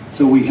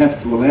 so we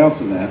have to allow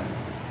for that.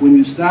 When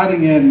you're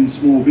starting out in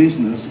small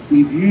business,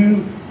 if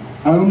you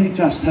only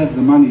just have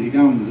the money to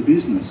go into the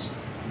business,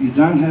 you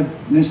don't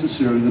have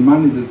necessarily the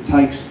money that it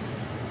takes,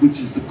 which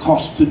is the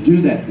cost to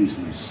do that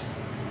business.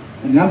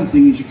 And the other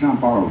thing is you can't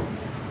borrow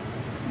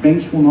it.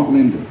 Banks will not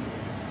lend it.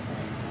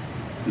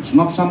 It's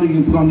not something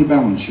you can put on your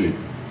balance sheet.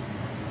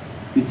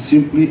 It's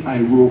simply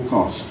a raw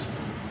cost.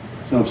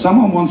 So if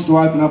someone wants to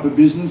open up a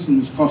business and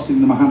it's costing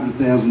them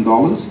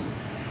 $100,000,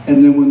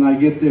 and then when they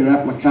get their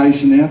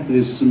application out,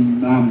 there's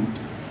some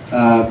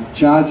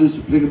charges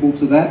applicable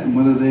to that, and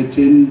whether they're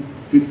 10,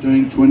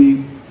 15, 20,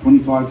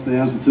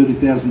 $25,000,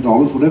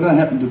 $30,000, whatever they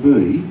happen to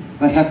be,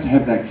 they have to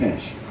have that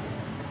cash.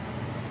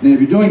 Now, if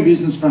you're doing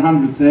business for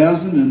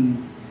 $100,000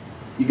 and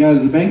you go to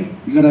the bank,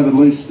 you've got to have at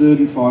least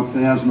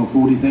 $35,000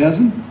 or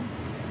 $40,000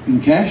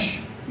 in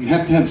cash. You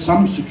have to have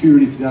some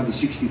security for the other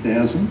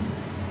 $60,000.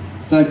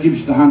 So that gives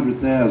you the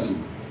 $100,000.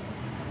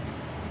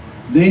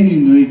 Then you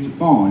need to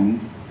find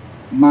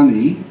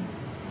money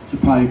to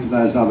pay for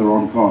those other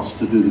on-costs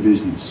to do the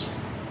business.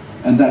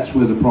 And that's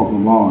where the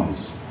problem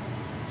lies.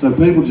 So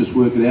people just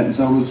work it out and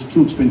say, well, it's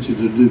too expensive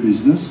to do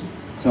business,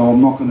 so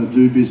I'm not going to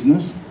do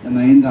business, and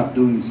they end up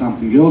doing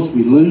something else.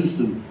 We lose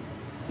them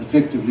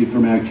effectively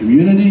from our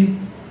community.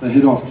 They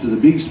head off to the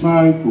big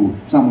smoke or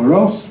somewhere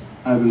else,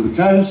 over to the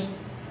coast.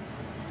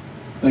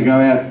 They go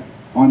out,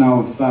 I know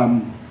of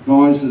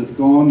guys that have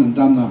gone and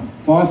done the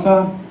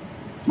FIFA,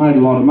 made a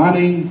lot of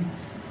money,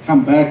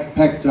 come back,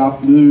 packed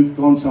up, moved,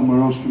 gone somewhere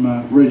else from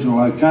a regional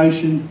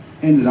location,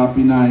 ended up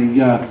in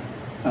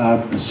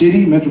a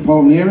city,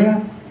 metropolitan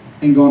area,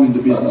 and gone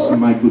into business and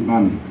made good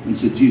money and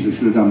said, geez, I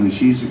should have done this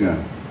years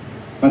ago.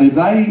 But if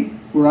they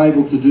were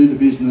able to do the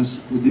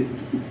business,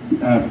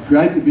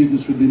 create the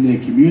business within their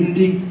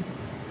community,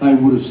 they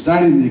would have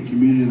stayed in their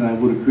community, they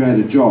would have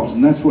created jobs,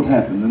 and that's what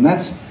happened. And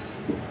that's,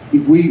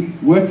 if we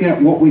work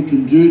out what we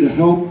can do to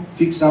help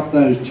fix up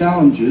those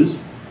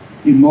challenges,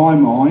 in my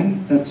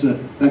mind, that's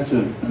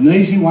an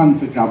easy one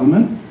for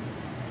government.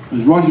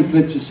 As Roger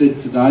Fletcher said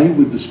today,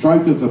 with the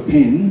stroke of a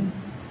pen,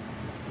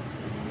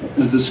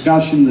 a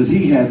discussion that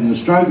he had in the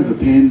stroke of a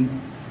pen,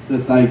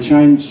 that they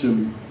changed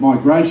some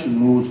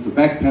migration laws for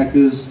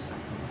backpackers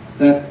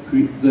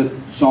that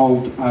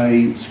solved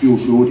a skill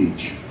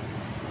shortage.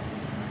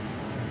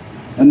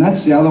 And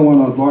that's the other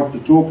one I'd like to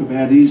talk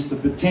about, is the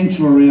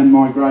potential around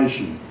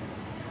migration.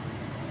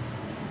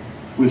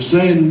 We've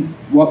seen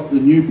what the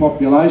new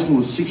population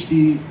was,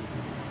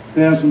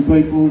 60,000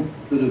 people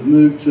that have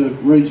moved to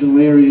regional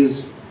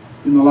areas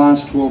in the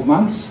last 12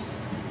 months.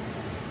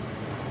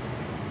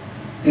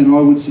 And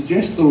I would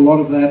suggest that a lot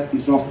of that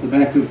is off the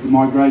back of the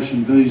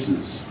migration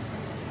visas.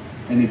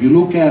 And if you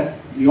look at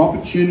the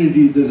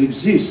opportunity that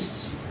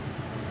exists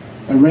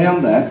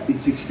around that,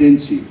 it's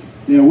extensive.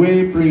 Now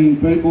we're bringing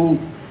people,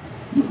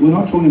 we're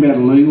not talking about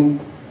illegal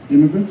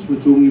immigrants, we're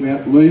talking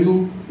about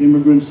legal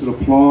immigrants that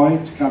apply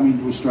to come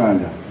into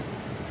Australia.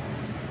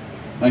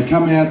 They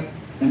come out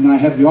and they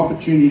have the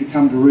opportunity to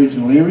come to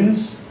regional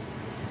areas,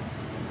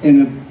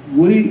 and if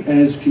we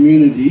as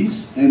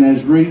communities and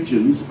as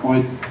regions,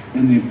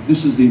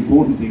 this is the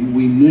important thing,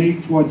 we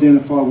need to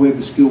identify where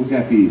the skill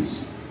gap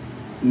is.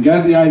 And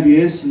go to the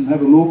ABS and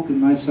have a look,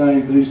 and they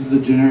say these are the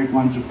generic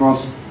ones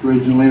across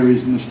regional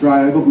areas in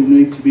Australia, but we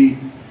need to be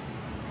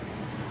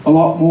a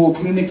lot more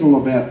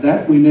clinical about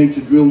that. We need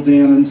to drill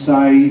down and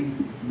say,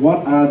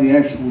 what are the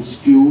actual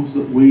skills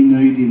that we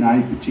need in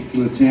a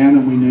particular town,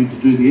 and we need to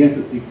do the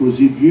effort,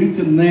 because if you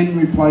can then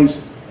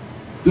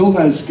fill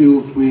those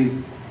skills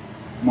with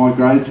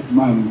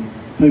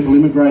people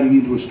immigrating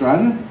into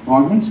Australia,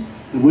 migrants,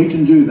 if we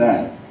can do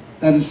that,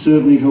 that has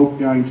certainly helped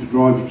going to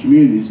drive your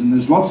communities. And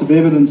there's lots of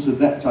evidence of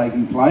that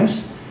taking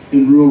place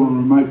in rural and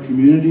remote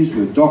communities,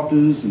 where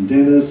doctors and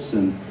dentists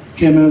and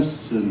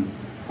chemists and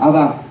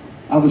other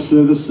other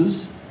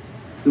services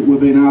that we've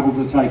been able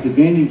to take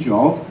advantage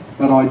of,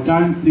 but I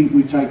don't think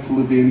we take full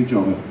advantage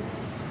of it.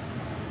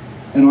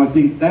 And I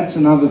think that's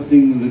another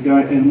thing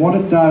that and what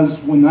it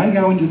does, when they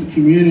go into the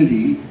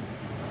community,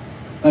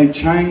 they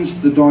change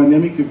the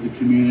dynamic of the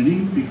community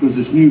because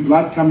there's new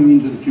blood coming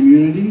into the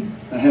community.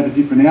 They have a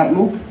different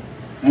outlook,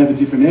 they have a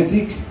different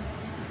ethic,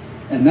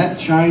 and that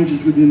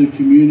changes within the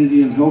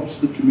community and helps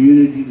the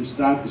community to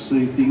start to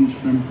see things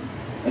from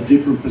a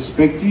different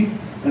perspective,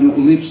 and it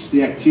lifts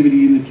the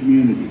activity in the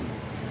community.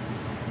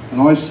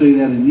 And I see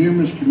that in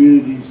numerous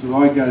communities that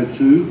I go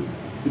to,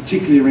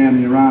 particularly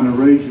around the Orana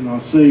region. I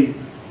see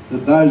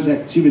that those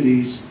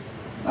activities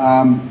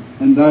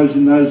and those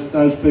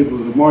people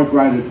that have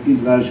migrated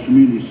into those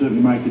communities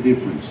certainly make a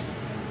difference.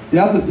 The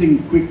other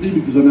thing, quickly,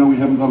 because I know we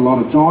haven't got a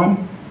lot of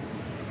time,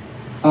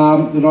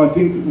 that I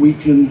think that we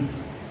can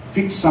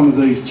fix some of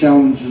these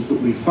challenges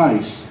that we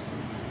face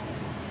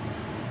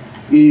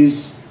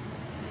is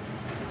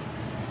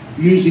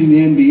using the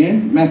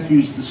NBN.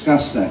 Mathew's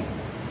discussed that.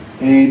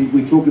 And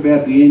we talk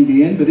about the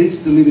NBN, but it's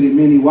delivered in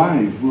many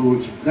ways.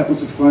 That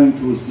was explained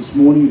to us this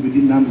morning if we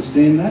didn't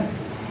understand that.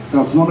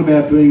 So it's not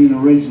about being in a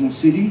regional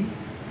city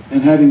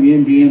and having the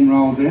NBN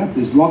rolled out.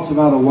 There's lots of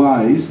other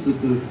ways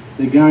that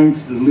they're going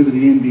to deliver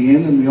the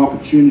NBN and the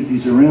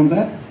opportunities around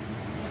that.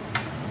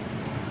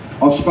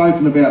 I've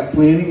spoken about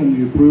planning and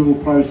the approval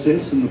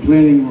process and the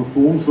planning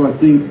reforms that I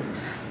think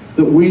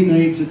that we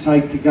need to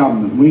take to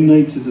government. We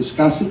need to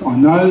discuss it. I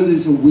know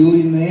there's a will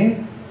in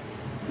there.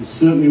 There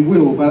certainly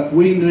will, but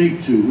we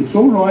need to. It's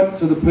all right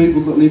for the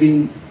people that live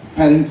in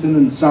Paddington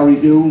and Surrey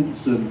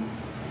Hills and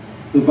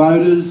the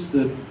voters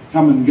that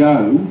come and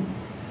go,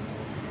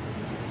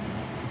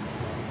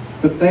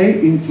 but they're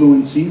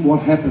influencing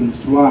what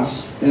happens to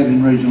us out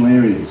in regional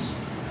areas.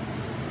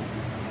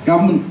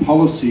 Government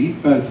policy,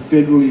 both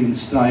federally and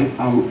state,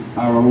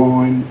 are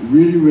aligned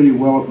really, really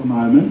well at the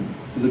moment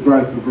for the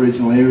growth of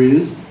regional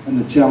areas and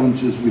the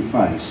challenges we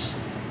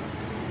face.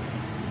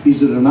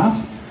 Is it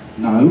enough?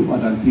 No, I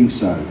don't think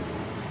so.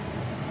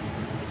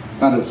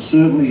 But it's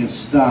certainly a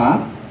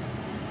start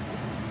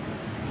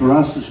for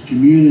us as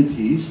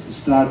communities to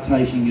start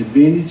taking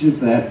advantage of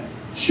that,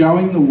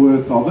 showing the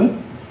worth of it.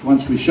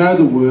 Once we show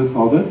the worth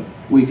of it,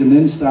 we can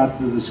then start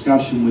the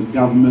discussion with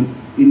government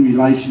in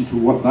relation to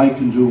what they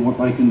can do and what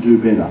they can do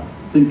better.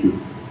 Thank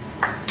you.